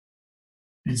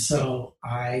 And so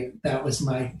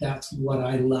that's what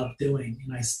I love doing,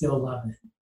 and I still love it.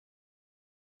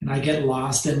 And I get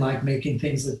lost in like making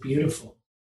things look beautiful.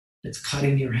 It's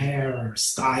cutting your hair or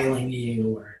styling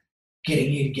you or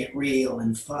getting you to get real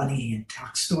and funny and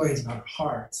talk stories about our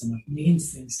hearts and what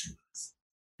means things to us,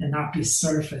 and not be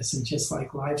surface and just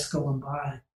like life's going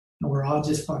by and we're all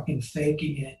just fucking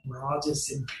faking it. We're all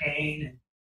just in pain, and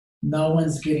no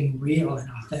one's getting real and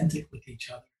authentic with each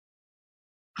other.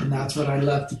 And that's what I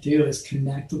love to do, is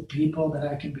connect with people that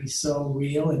I can be so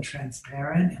real and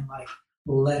transparent and like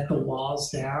let the walls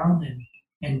down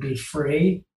and be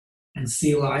free and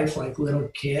see life like little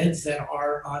kids that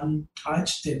are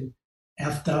untouched and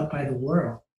effed up by the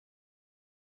world.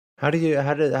 How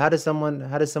does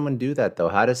someone do that though?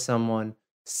 How does someone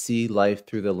see life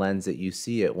through the lens that you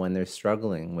see it when they're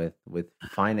struggling with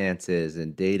finances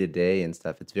and day to day and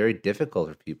stuff? It's very difficult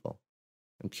for people.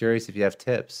 I'm curious if you have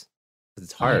tips.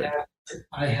 It's hard.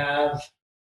 I have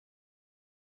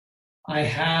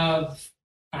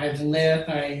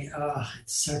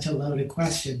It's such a loaded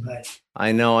question, but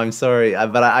I know, I'm sorry,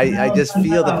 but I no, just no,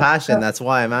 feel the no, passion. That's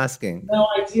why I'm asking. no,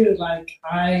 I do. Like,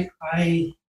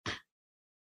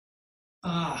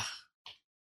 uh,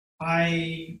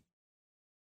 I,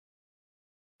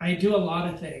 I do a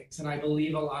lot of things and I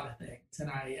believe a lot of things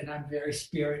and I'm very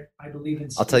spirit. I believe in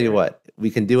I'll tell you spirit. what, we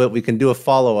can do it. We can do a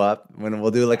follow up when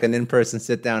we'll do like an in-person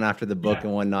sit down after the book Yeah,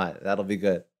 and whatnot. That'll be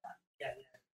good. yeah, yeah.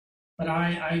 But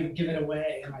I give it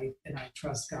away and I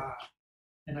trust God.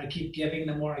 And I keep giving.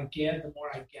 The more I give, the more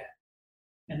I get.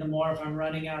 And the more if I'm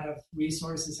running out of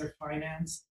resources or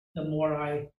finance, the more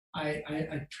I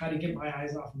try to get my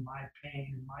eyes off of my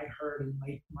pain and my hurt and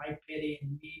my pity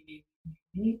and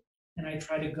me. And I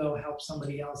try to go help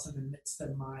somebody else in the midst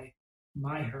of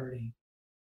my hurting.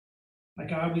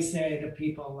 Like I always say to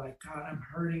people, like, God, I'm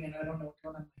hurting and I don't know what's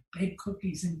going on. Bake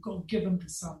cookies and go give them to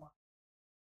someone.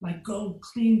 Like go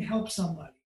clean, help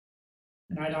somebody.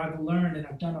 And I've learned and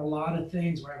I've done a lot of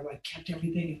things where I've like kept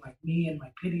everything in like me and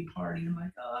my pity party and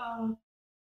like, oh.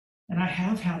 And I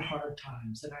have had hard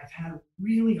times and I've had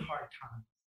really hard times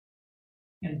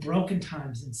and broken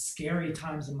times and scary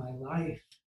times in my life.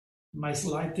 My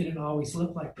life didn't always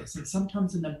look like this. And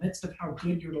sometimes in the midst of how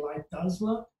good your life does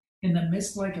look, in the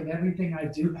midst like of everything I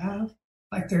do have,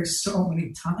 like there's so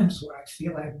many times where I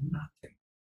feel I have nothing.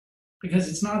 Because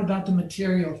it's not about the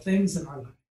material things in our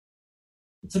life.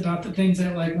 It's about the things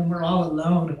that like when we're all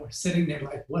alone and we're sitting there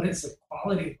like, what is the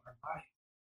quality of our life?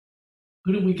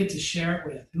 Who do we get to share it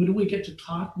with? Who do we get to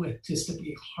talk with just to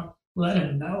be let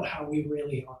them know how we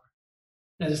really are?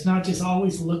 That it's not just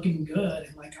always looking good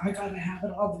and like, I got to have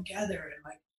it all together. And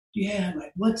like, yeah,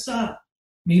 like, what's up?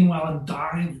 Meanwhile, I'm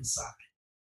dying inside.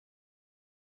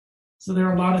 So there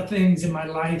are a lot of things in my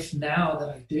life now that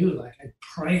I do. Like I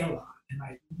pray a lot and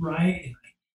I write and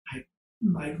I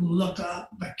like look up,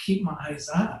 I keep my eyes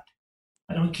up.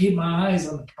 I don't keep my eyes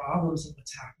on the problems and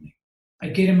what's happening. I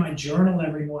get in my journal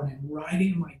every morning,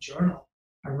 writing in my journal.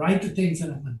 I write the things that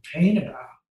I'm in pain about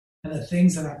and the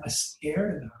things that I'm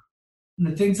scared about and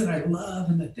the things that I love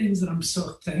and the things that I'm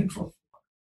so thankful for.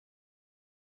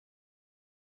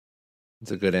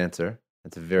 It's a good answer.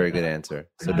 That's a very good answer.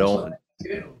 And So that's what don't, I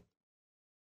do.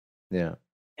 yeah.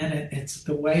 And it's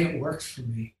the way it works for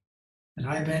me. And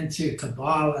I've been to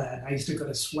Kabbalah and I used to go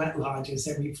to sweat lodges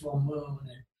every full moon.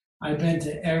 And I've been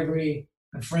to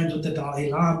I'm friends with the Dalai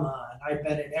Lama and I've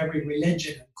been in every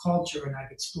religion and culture and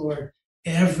I've explored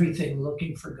everything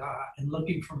looking for God and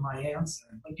looking for my answer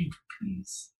and looking for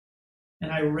peace.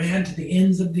 And I ran to the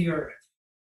ends of the earth.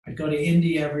 I'd go to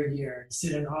India every year and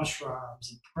sit in ashrams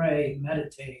and pray,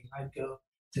 meditate. I'd go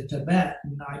to Tibet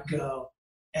and I'd go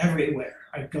everywhere.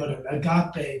 I'd go to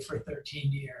Agape for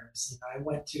 13 years. And I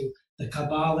went to the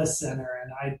Kabbalah Center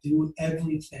and I do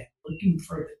everything looking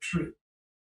for the truth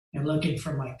and looking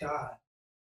for my God.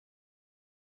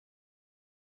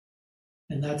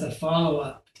 And that's a follow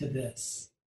up to this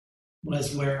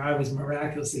was where I was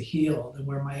miraculously healed and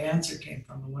where my answer came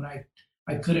from. And when I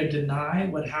couldn't deny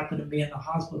what happened to me in the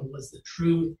hospital was the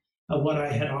truth of what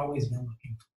I had always been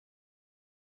looking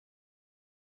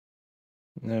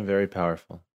for. Yeah, very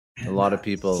powerful. A And lot of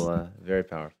people, very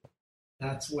powerful.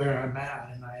 that's where I'm at.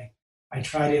 And I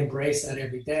try to embrace that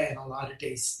every day. And a lot of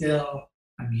days still,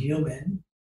 I'm human.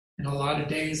 And a lot of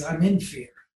days I'm in fear.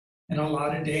 And a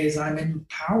lot of days I'm in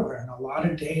power. And a lot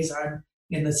of days I'm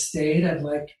in the state of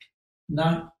like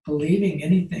not believing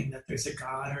anything that there's a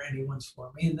God or anyone's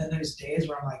for me. And then there's days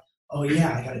where I'm like, oh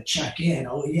yeah, I got to check in.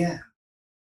 Oh yeah.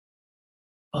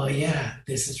 Oh yeah,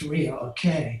 this is real.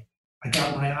 Okay. I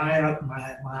got my eye up,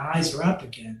 my eyes are up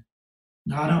again,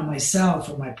 not on myself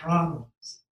or my problems.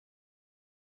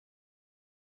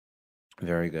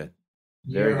 Very good.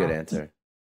 Very You're good awesome. answer.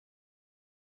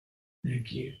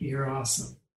 Thank you. You're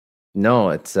awesome. No,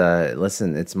 it's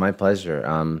listen, it's my pleasure.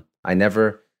 I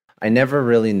never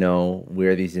really know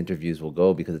where these interviews will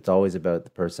go because it's always about the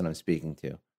person I'm speaking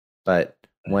to. But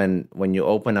when you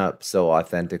open up so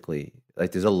authentically,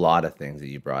 like there's a lot of things that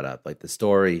you brought up, like the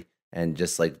story and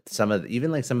just like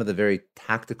even like some of the very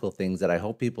tactical things that I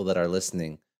hope people that are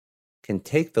listening can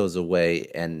take those away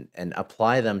and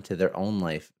apply them to their own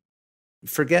life.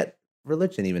 Forget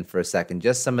religion even for a second,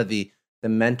 just some of the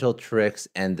mental tricks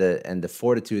and the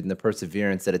fortitude and the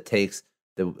perseverance that it takes,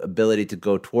 the ability to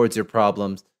go towards your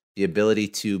problems, the ability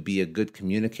to be a good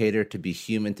communicator, to be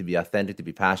human, to be authentic, to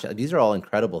be passionate. These are all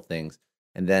incredible things.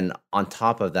 And then on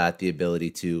top of that, the ability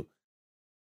to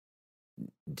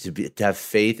have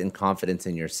faith and confidence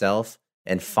in yourself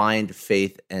and find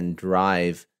faith and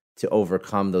drive to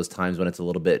overcome those times when it's a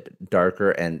little bit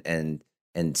darker and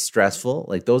and stressful.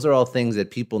 Like those are all things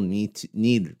that people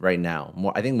need right now.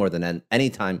 More, I think, more than any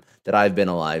time that I've been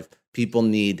alive, people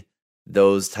need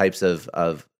those types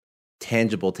of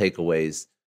tangible takeaways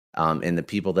in the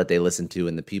people that they listen to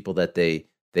and the people that they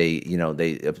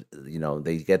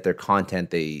get their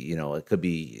content. It could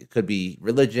be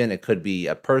religion, it could be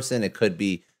a person, it could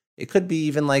be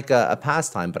even like a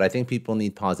pastime. But I think people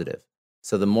need positive.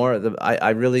 So I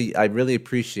really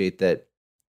appreciate that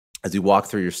as you walk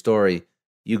through your story,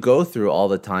 you go through all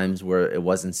the times where it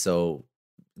wasn't so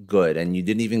good, and you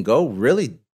didn't even go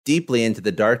really deeply into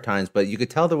the dark times, but you could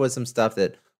tell there was some stuff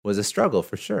that was a struggle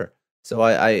for sure. So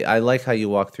I like how you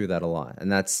walk through that a lot,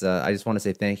 and that's I just want to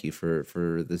say thank you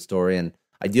for the story. And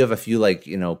I do have a few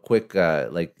quick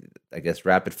I guess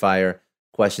rapid fire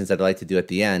questions that I'd like to do at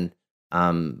the end.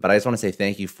 But I just want to say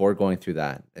thank you for going through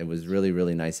that. It was really,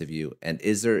 really nice of you. And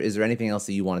is there anything else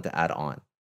that you wanted to add on?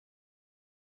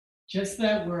 Just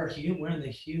that we're we're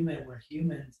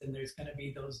humans, and there's going to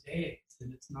be those days,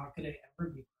 and it's not going to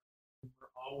ever be. We're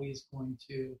always going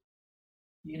to,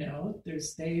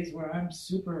 there's days where I'm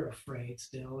super afraid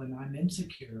still, and I'm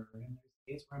insecure, and there's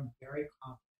days where I'm very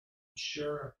confident,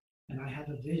 sure, and I have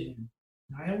a vision.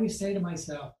 And I always say to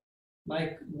myself,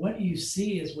 like, what you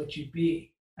see is what you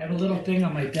be. I have a little thing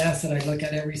on my desk that I look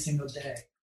at every single day,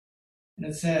 and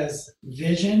it says,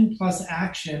 vision plus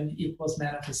action equals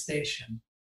manifestation.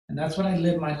 And that's what I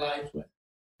live my life with.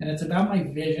 And it's about my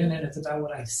vision, and it's about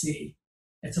what I see.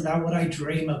 It's about what I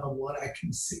dream of and what I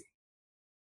can see.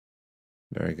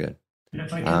 Very good. And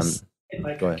if I can see it,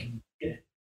 like I can get it.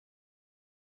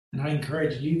 And I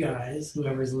encourage you guys,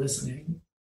 whoever's listening,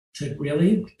 to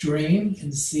really dream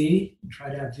and see and try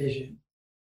to have vision.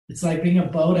 It's like being a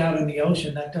boat out in the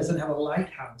ocean that doesn't have a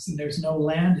lighthouse and there's no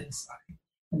land inside.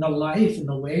 And the life and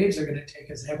the waves are going to take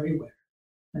us everywhere.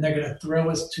 And they're going to throw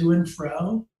us to and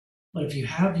fro. But if you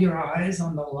have your eyes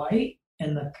on the light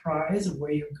and the prize of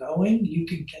where you're going, you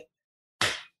can get there.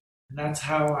 And that's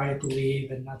how I believe,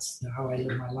 and that's how I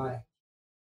live my life.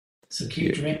 So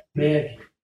keep dreaming big.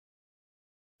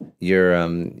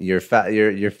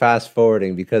 You're fast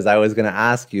forwarding, because I was going to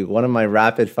ask you, one of my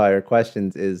rapid fire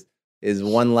questions is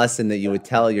one lesson that you would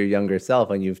tell your younger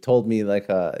self, and you've told me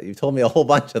a whole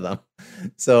bunch of them.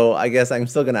 So I guess I'm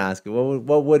still going to ask you,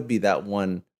 what would be that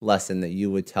one lesson that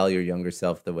you would tell your younger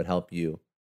self that would help you?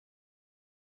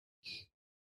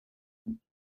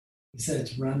 He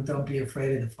says, run, don't be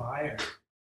afraid of the fire.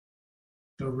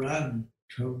 To run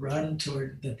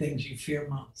toward the things you fear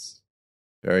most.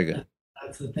 Very good.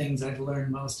 That's the things I've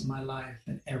learned most of my life.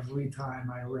 And every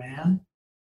time I ran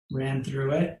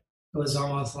through it, it was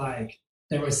almost like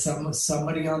there was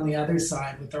somebody on the other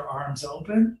side with their arms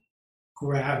open,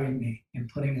 grabbing me and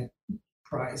putting a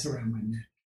prize around my neck.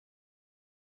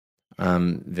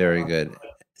 Very good.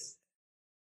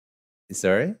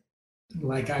 Sorry?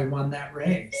 Like I won that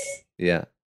race. Yeah.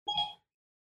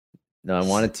 No, I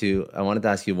wanted to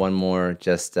ask you one more,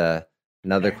 just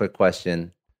another quick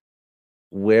question.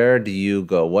 Where do you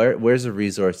go? Where's a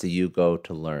resource that you go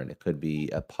to learn? It could be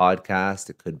a podcast,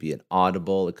 it could be an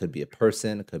Audible, it could be a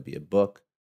person, it could be a book,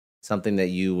 something that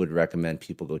you would recommend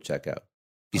people go check out.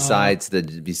 Besides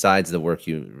the work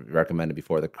you recommended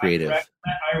before, the creative.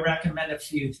 I recommend a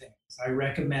few things. The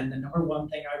number one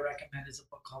thing I recommend is a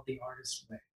book called The Artist's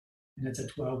Way. And it's a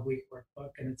 12-week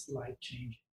workbook, and it's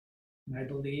life-changing. And I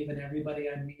believe in everybody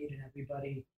I meet and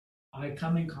everybody I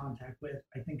come in contact with.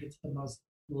 I think it's the most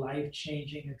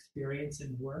life-changing experience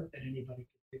in work that anybody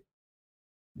could do.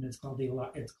 And it's called The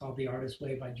Artist's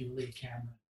Way by Julia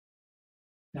Cameron.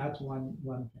 That's one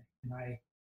thing.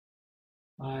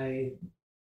 And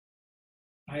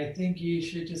I think you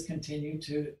should just continue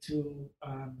to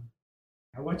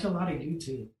I watch a lot of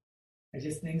YouTube.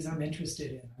 Things I'm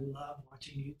interested in. I love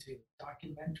watching YouTube,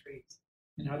 documentaries,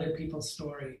 and other people's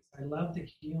stories. I love the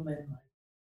human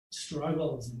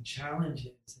struggles and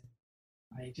challenges. And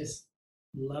I just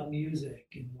love music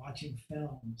and watching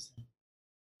films and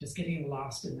just getting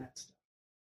lost in that stuff.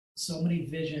 So many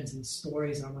visions and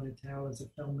stories I want to tell as a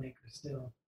filmmaker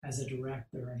still, as a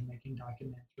director, and making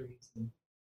documentaries and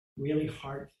really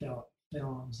heartfelt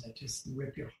films that just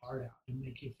rip your heart out and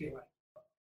make you feel like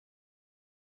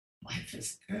life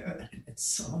is good. It's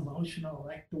so emotional.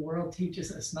 Like the world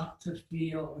teaches us not to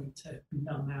feel and to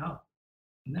numb out.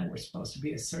 And then we're supposed to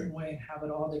be a certain way and have it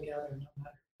all together, no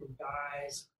matter who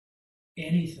dies,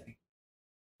 anything.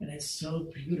 And it's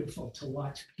so beautiful to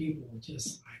watch people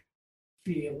just like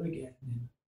feel again and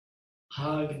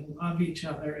hug and love each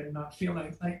other and not feel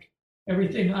like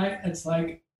everything. It's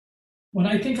like when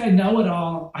I think I know it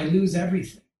all, I lose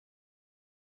everything.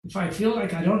 If I feel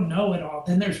like I don't know it all,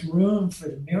 then there's room for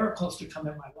the miracles to come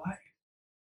in my life.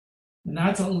 And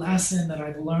that's a lesson that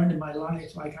I've learned in my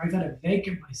life. Like, I got to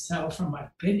vacate myself from my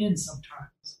opinions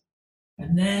sometimes.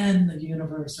 And then the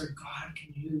universe or God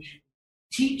can use you,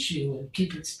 teach you, and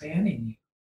keep expanding you.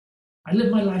 I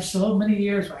lived my life so many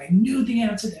years where I knew the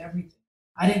answer to everything.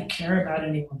 I didn't care about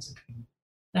anyone's opinion.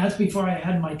 That's before I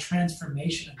had my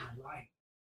transformation in my life.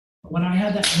 But when I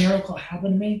had that miracle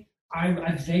happen to me, I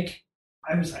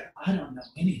was like, I don't know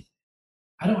anything.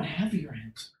 I don't have your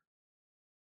answer.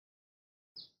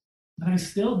 And I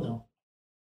still don't.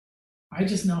 I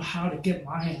just know how to get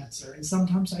my answer. And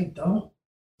sometimes I don't.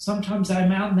 Sometimes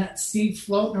I'm out in that sea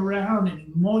floating around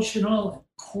and emotional and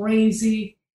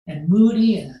crazy and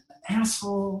moody and an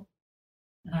asshole.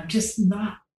 And I'm just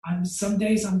not. Some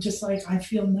days I'm just like, I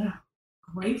feel now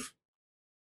grateful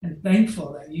and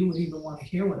thankful that you would even want to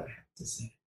hear what I have to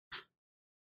say.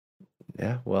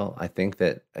 Yeah, well, I think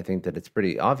that it's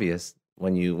pretty obvious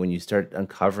when you start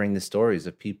uncovering the stories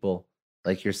of people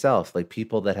like yourself, like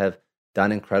people that have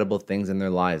done incredible things in their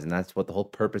lives, and that's what the whole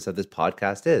purpose of this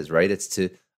podcast is, right? It's to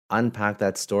unpack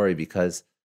that story, because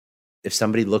if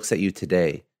somebody looks at you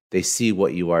today, they see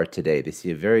what you are today. They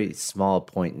see a very small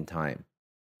point in time,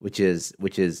 which is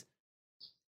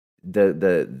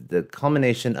the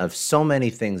culmination of so many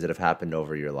things that have happened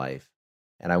over your life.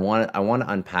 And I want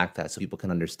to unpack that so people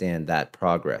can understand that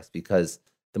progress, because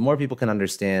the more people can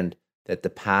understand that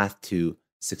the path to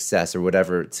success, or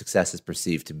whatever success is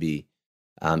perceived to be,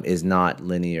 is not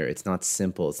linear. It's not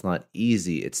simple. It's not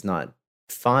easy. It's not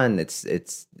fun. It's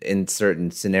in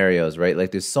certain scenarios, right?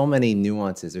 Like, there's so many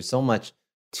nuances. There's so much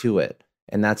to it.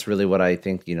 And that's really what I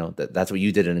think, that's what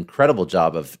you did an incredible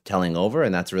job of telling over.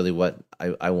 And that's really what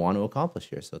I want to accomplish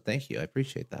here. So thank you. I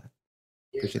appreciate that.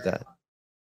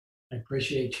 I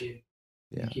appreciate you.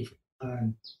 Yeah. Thank you for your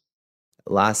time.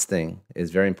 Last thing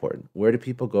is very important. Where do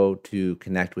people go to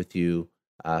connect with you,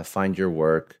 find your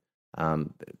work,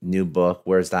 new book?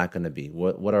 Where's that going to be?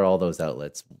 What are all those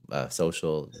outlets,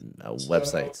 social,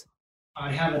 websites?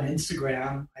 I have an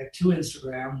Instagram. I have two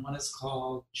Instagram. One is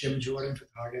called Jim Jordan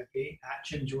Photography, at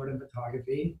Jim Jordan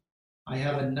Photography. I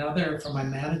have another for my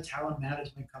talent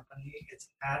management company. It's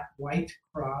at White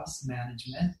Cross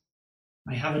Management.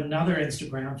 I have another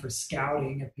Instagram for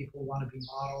scouting if people want to be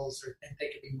models or think they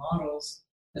could be models.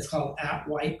 It's called at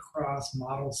White Cross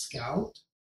Model Scout.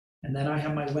 And then I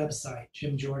have my website,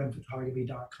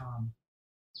 jimjordanphotography.com.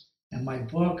 And my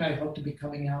book, I hope to be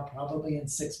coming out probably in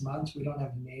 6 months. We don't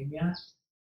have a name yet,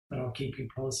 but I'll keep you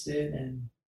posted. And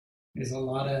there's a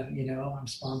lot of, I'm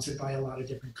sponsored by a lot of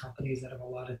different companies that have a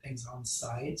lot of things on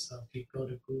site. So if you go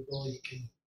to Google, you can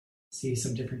see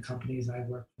some different companies I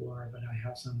work for. But I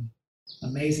have some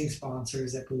amazing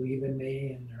sponsors that believe in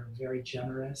me and are very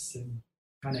generous and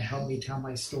kind of help me tell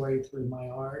my story through my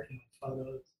art and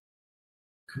photos,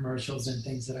 commercials, and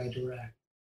things that I direct.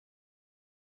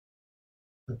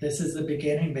 But this is the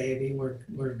beginning, baby.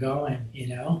 We're going,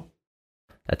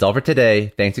 That's all for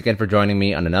today. Thanks again for joining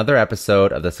me on another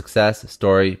episode of the Success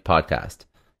Story Podcast.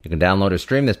 You can download or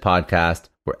stream this podcast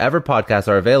wherever podcasts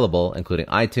are available, including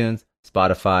iTunes,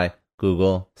 Spotify,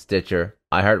 Google, Stitcher,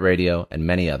 iHeartRadio, and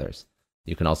many others.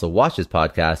 You can also watch this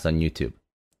podcast on YouTube.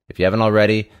 If you haven't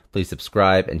already, please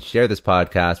subscribe and share this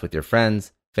podcast with your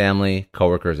friends, family,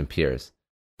 coworkers, and peers.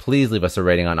 Please leave us a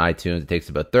rating on iTunes. It takes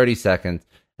about 30 seconds,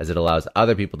 as it allows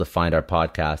other people to find our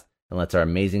podcast and lets our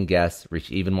amazing guests reach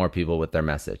even more people with their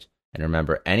message. And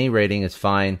remember, any rating is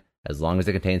fine as long as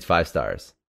it contains 5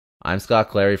 stars. I'm Scott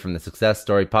Clary from the Success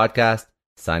Story Podcast,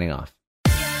 signing off.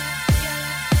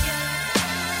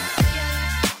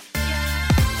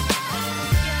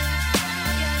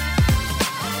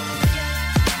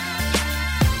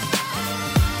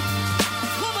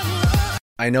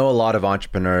 I know a lot of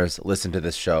entrepreneurs listen to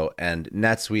this show, and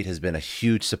NetSuite has been a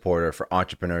huge supporter for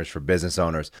entrepreneurs, for business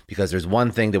owners, because there's one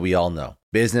thing that we all know.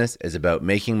 Business is about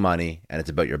making money, and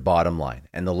it's about your bottom line.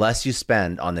 And the less you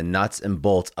spend on the nuts and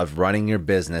bolts of running your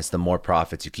business, the more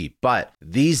profits you keep. But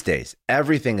these days,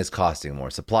 everything is costing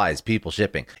more. Supplies, people,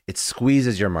 shipping. It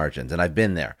squeezes your margins, and I've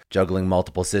been there, juggling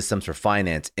multiple systems for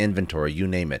finance, inventory, you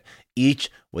name it, each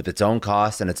with its own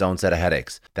costs and its own set of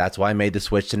headaches. That's why I made the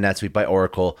switch to NetSuite by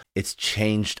Oracle. It's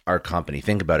changed our company.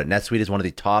 Think about it. NetSuite is one of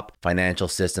the top financial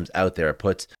systems out there. It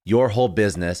puts your whole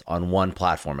business on one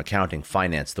platform: accounting,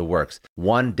 finance, the works.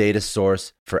 One data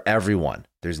source for everyone.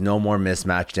 There's no more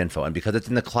mismatched info. And because it's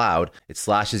in the cloud, it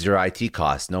slashes your IT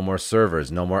costs. No more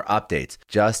servers, no more updates.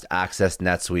 Just access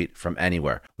NetSuite from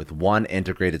anywhere. With one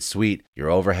integrated suite, your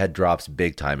overhead drops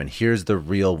big time. And here's the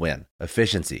real win: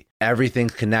 efficiency.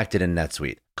 Everything's connected in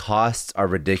NetSuite. Costs are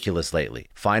ridiculous lately.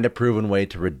 Find a proven way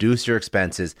to reduce your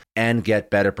expenses and get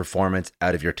better performance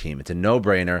out of your team. It's a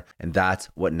no-brainer, and that's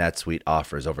what NetSuite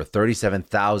offers. Over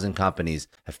 37,000 companies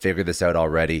have figured this out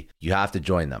already. You have to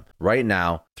join them. Right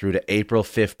now, through to April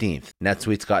 15th,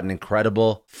 NetSuite's got an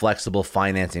incredible, flexible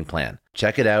financing plan.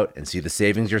 Check it out and see the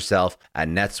savings yourself at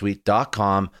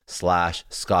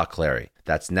netsuite.com/Scott Clary.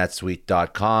 That's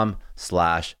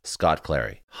netsuite.com/Scott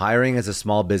Clary. Hiring as a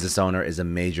small business owner is a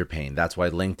major pain. That's why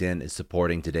LinkedIn is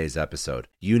supporting today's episode.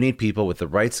 You need people with the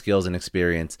right skills and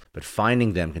experience, but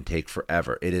finding them can take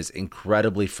forever. It is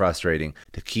incredibly frustrating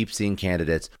to keep seeing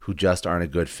candidates who just aren't a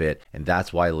good fit, and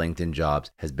that's why LinkedIn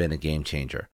Jobs has been a game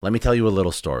changer. Let me tell you a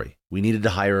little story. We needed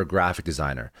to hire a graphic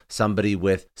designer, somebody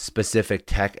with specific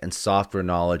tech and software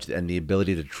knowledge and the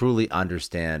ability to truly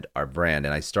understand our brand.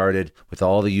 And I started with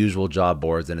all the usual job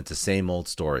boards, and it's the same old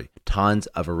story. Tons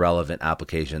of irrelevant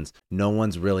applications. No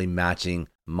one's really matching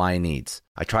my needs.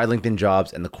 I tried LinkedIn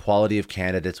Jobs, and the quality of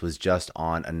candidates was just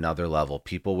on another level.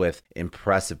 People with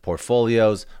impressive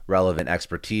portfolios, relevant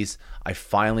expertise. I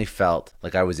finally felt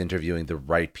like I was interviewing the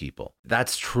right people.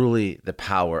 That's truly the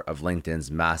power of LinkedIn's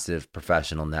massive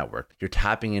professional network. You're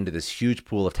tapping into this huge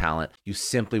pool of talent you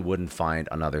simply wouldn't find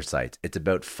on other sites. It's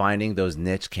about finding those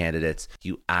niche candidates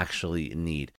you actually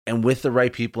need. And with the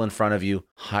right people in front of you,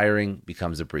 hiring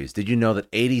becomes a breeze. Did you know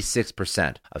that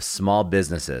 86% of small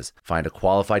businesses find a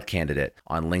qualified candidate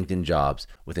on LinkedIn Jobs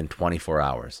within 24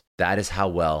 hours? That is how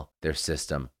well their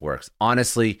system works.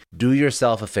 Honestly, do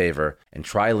yourself a favor and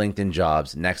try LinkedIn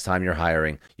Jobs next time you're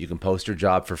hiring. You can post your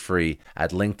job for free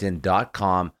at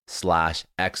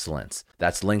linkedin.com/excellence.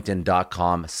 That's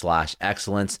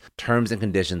linkedin.com/excellence. Terms and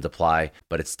conditions apply,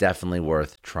 but it's definitely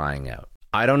worth trying out.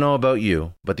 I don't know about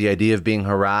you, but the idea of being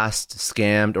harassed,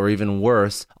 scammed, or even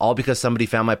worse, all because somebody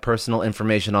found my personal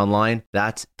information online,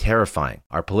 that's terrifying.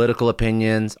 Our political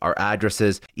opinions, our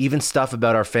addresses, even stuff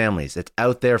about our families, it's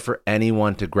out there for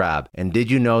anyone to grab. And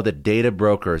did you know that data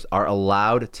brokers are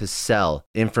allowed to sell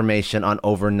information on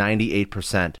over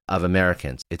 98% of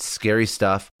Americans? It's scary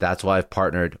stuff. That's why I've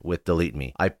partnered with Delete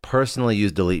Me. I personally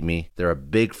use Delete Me. They're a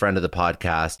big friend of the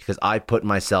podcast because I put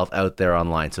myself out there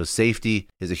online. So safety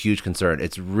is a huge concern.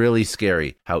 It's really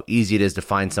scary how easy it is to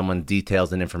find someone's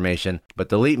details and information, but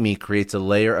Delete Me creates a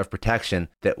layer of protection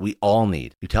that we all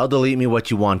need. You tell Delete Me what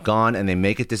you want gone, and they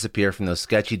make it disappear from those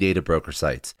sketchy data broker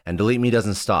sites. And Delete Me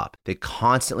doesn't stop. They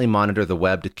constantly monitor the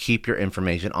web to keep your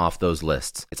information off those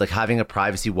lists. It's like having a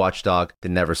privacy watchdog that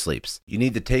never sleeps. You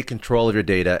need to take control of your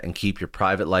data and keep your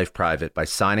private life private by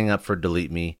signing up for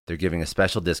Delete Me. They're giving a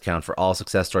special discount for all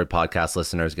Success Story podcast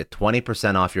listeners. Get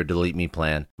 20% off your Delete Me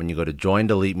plan when you go to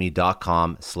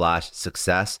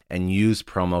joindeleteme.com/success and use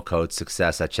promo code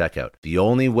success at checkout. The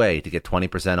only way to get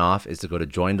 20% off is to go to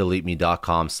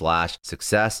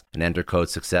joindeleteme.com/success and enter code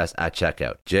success at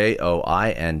checkout.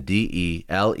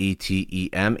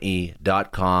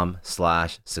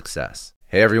 joindeleteme.com/success.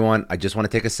 Hey everyone, I just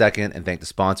want to take a second and thank the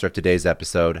sponsor of today's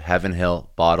episode, Heaven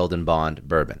Hill Bottled and Bond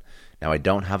Bourbon. Now, I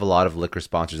don't have a lot of liquor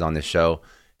sponsors on this show.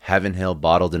 Heaven Hill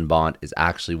Bottled and Bond is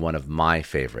actually one of my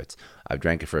favorites. I've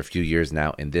drank it for a few years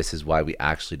now, and this is why we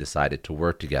actually decided to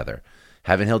work together.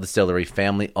 Heaven Hill Distillery,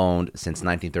 family owned since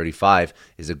 1935,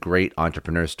 is a great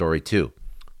entrepreneur story too.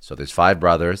 So there's 5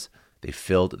 brothers. They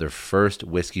filled their first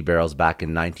whiskey barrels back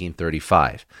in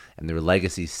 1935, and their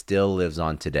legacy still lives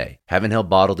on today. Heaven Hill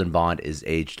Bottled and Bond is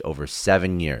aged over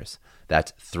 7 years.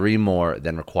 That's 3 more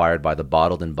than required by the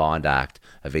Bottled and Bond Act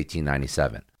of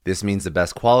 1897. This means the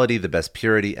best quality, the best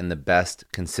purity, and the best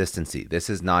consistency. This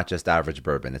is not just average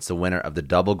bourbon. It's the winner of the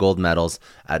double gold medals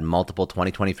at multiple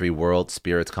 2023 World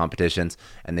Spirits competitions,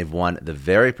 and they've won the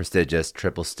very prestigious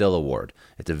Triple Still Award.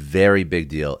 It's a very big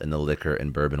deal in the liquor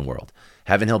and bourbon world.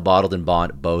 Heaven Hill Bottled and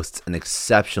Bond boasts an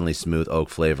exceptionally smooth oak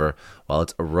flavor, while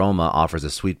its aroma offers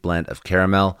a sweet blend of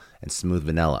caramel and smooth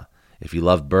vanilla. If you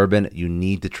love bourbon, you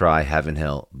need to try Heaven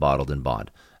Hill Bottled and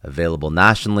Bond. Available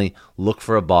nationally, look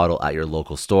for a bottle at your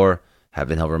local store.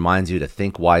 Heaven Hill reminds you to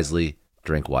think wisely,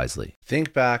 drink wisely.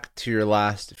 Think back to your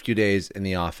last few days in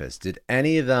the office. Did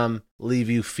any of them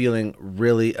leave you feeling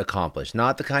really accomplished?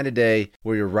 Not the kind of day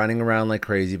where you're running around like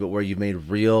crazy, but where you've made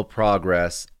real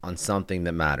progress on something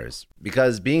that matters.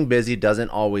 Because being busy doesn't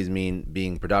always mean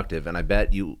being productive, and I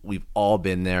bet we've all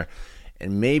been there.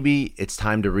 And maybe it's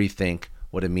time to rethink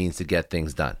what it means to get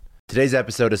things done. Today's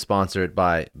episode is sponsored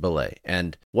by Belay,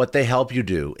 and what they help you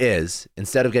do is,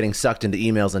 instead of getting sucked into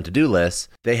emails and to-do lists,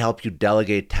 they help you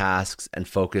delegate tasks and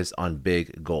focus on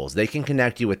big goals. They can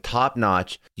connect you with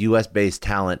top-notch US-based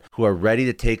talent who are ready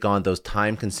to take on those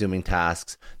time-consuming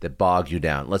tasks that bog you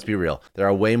down. Let's be real. There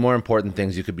are way more important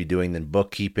things you could be doing than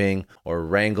bookkeeping or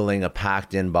wrangling a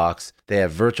packed inbox. They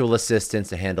have virtual assistants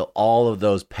to handle all of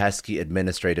those pesky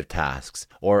administrative tasks,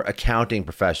 or accounting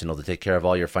professionals to take care of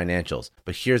all your financials.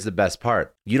 But here's the best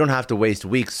part. You don't have to waste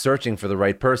weeks searching for the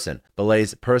right person.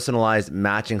 Belay's personalized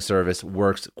matching service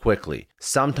works quickly,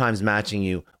 sometimes matching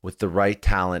you with the right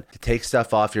talent to take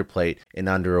stuff off your plate in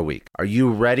under a week. Are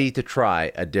you ready to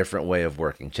try a different way of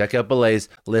working? Check out Belay's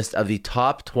list of the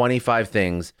top 25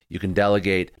 things you can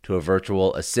delegate to a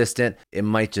virtual assistant. It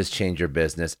might just change your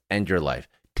business and your life.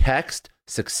 Text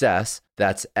SUCCESS,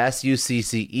 that's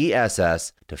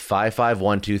SUCCESS, to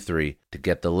 55123 to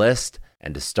get the list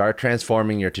and to start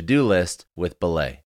transforming your to-do list with Belay.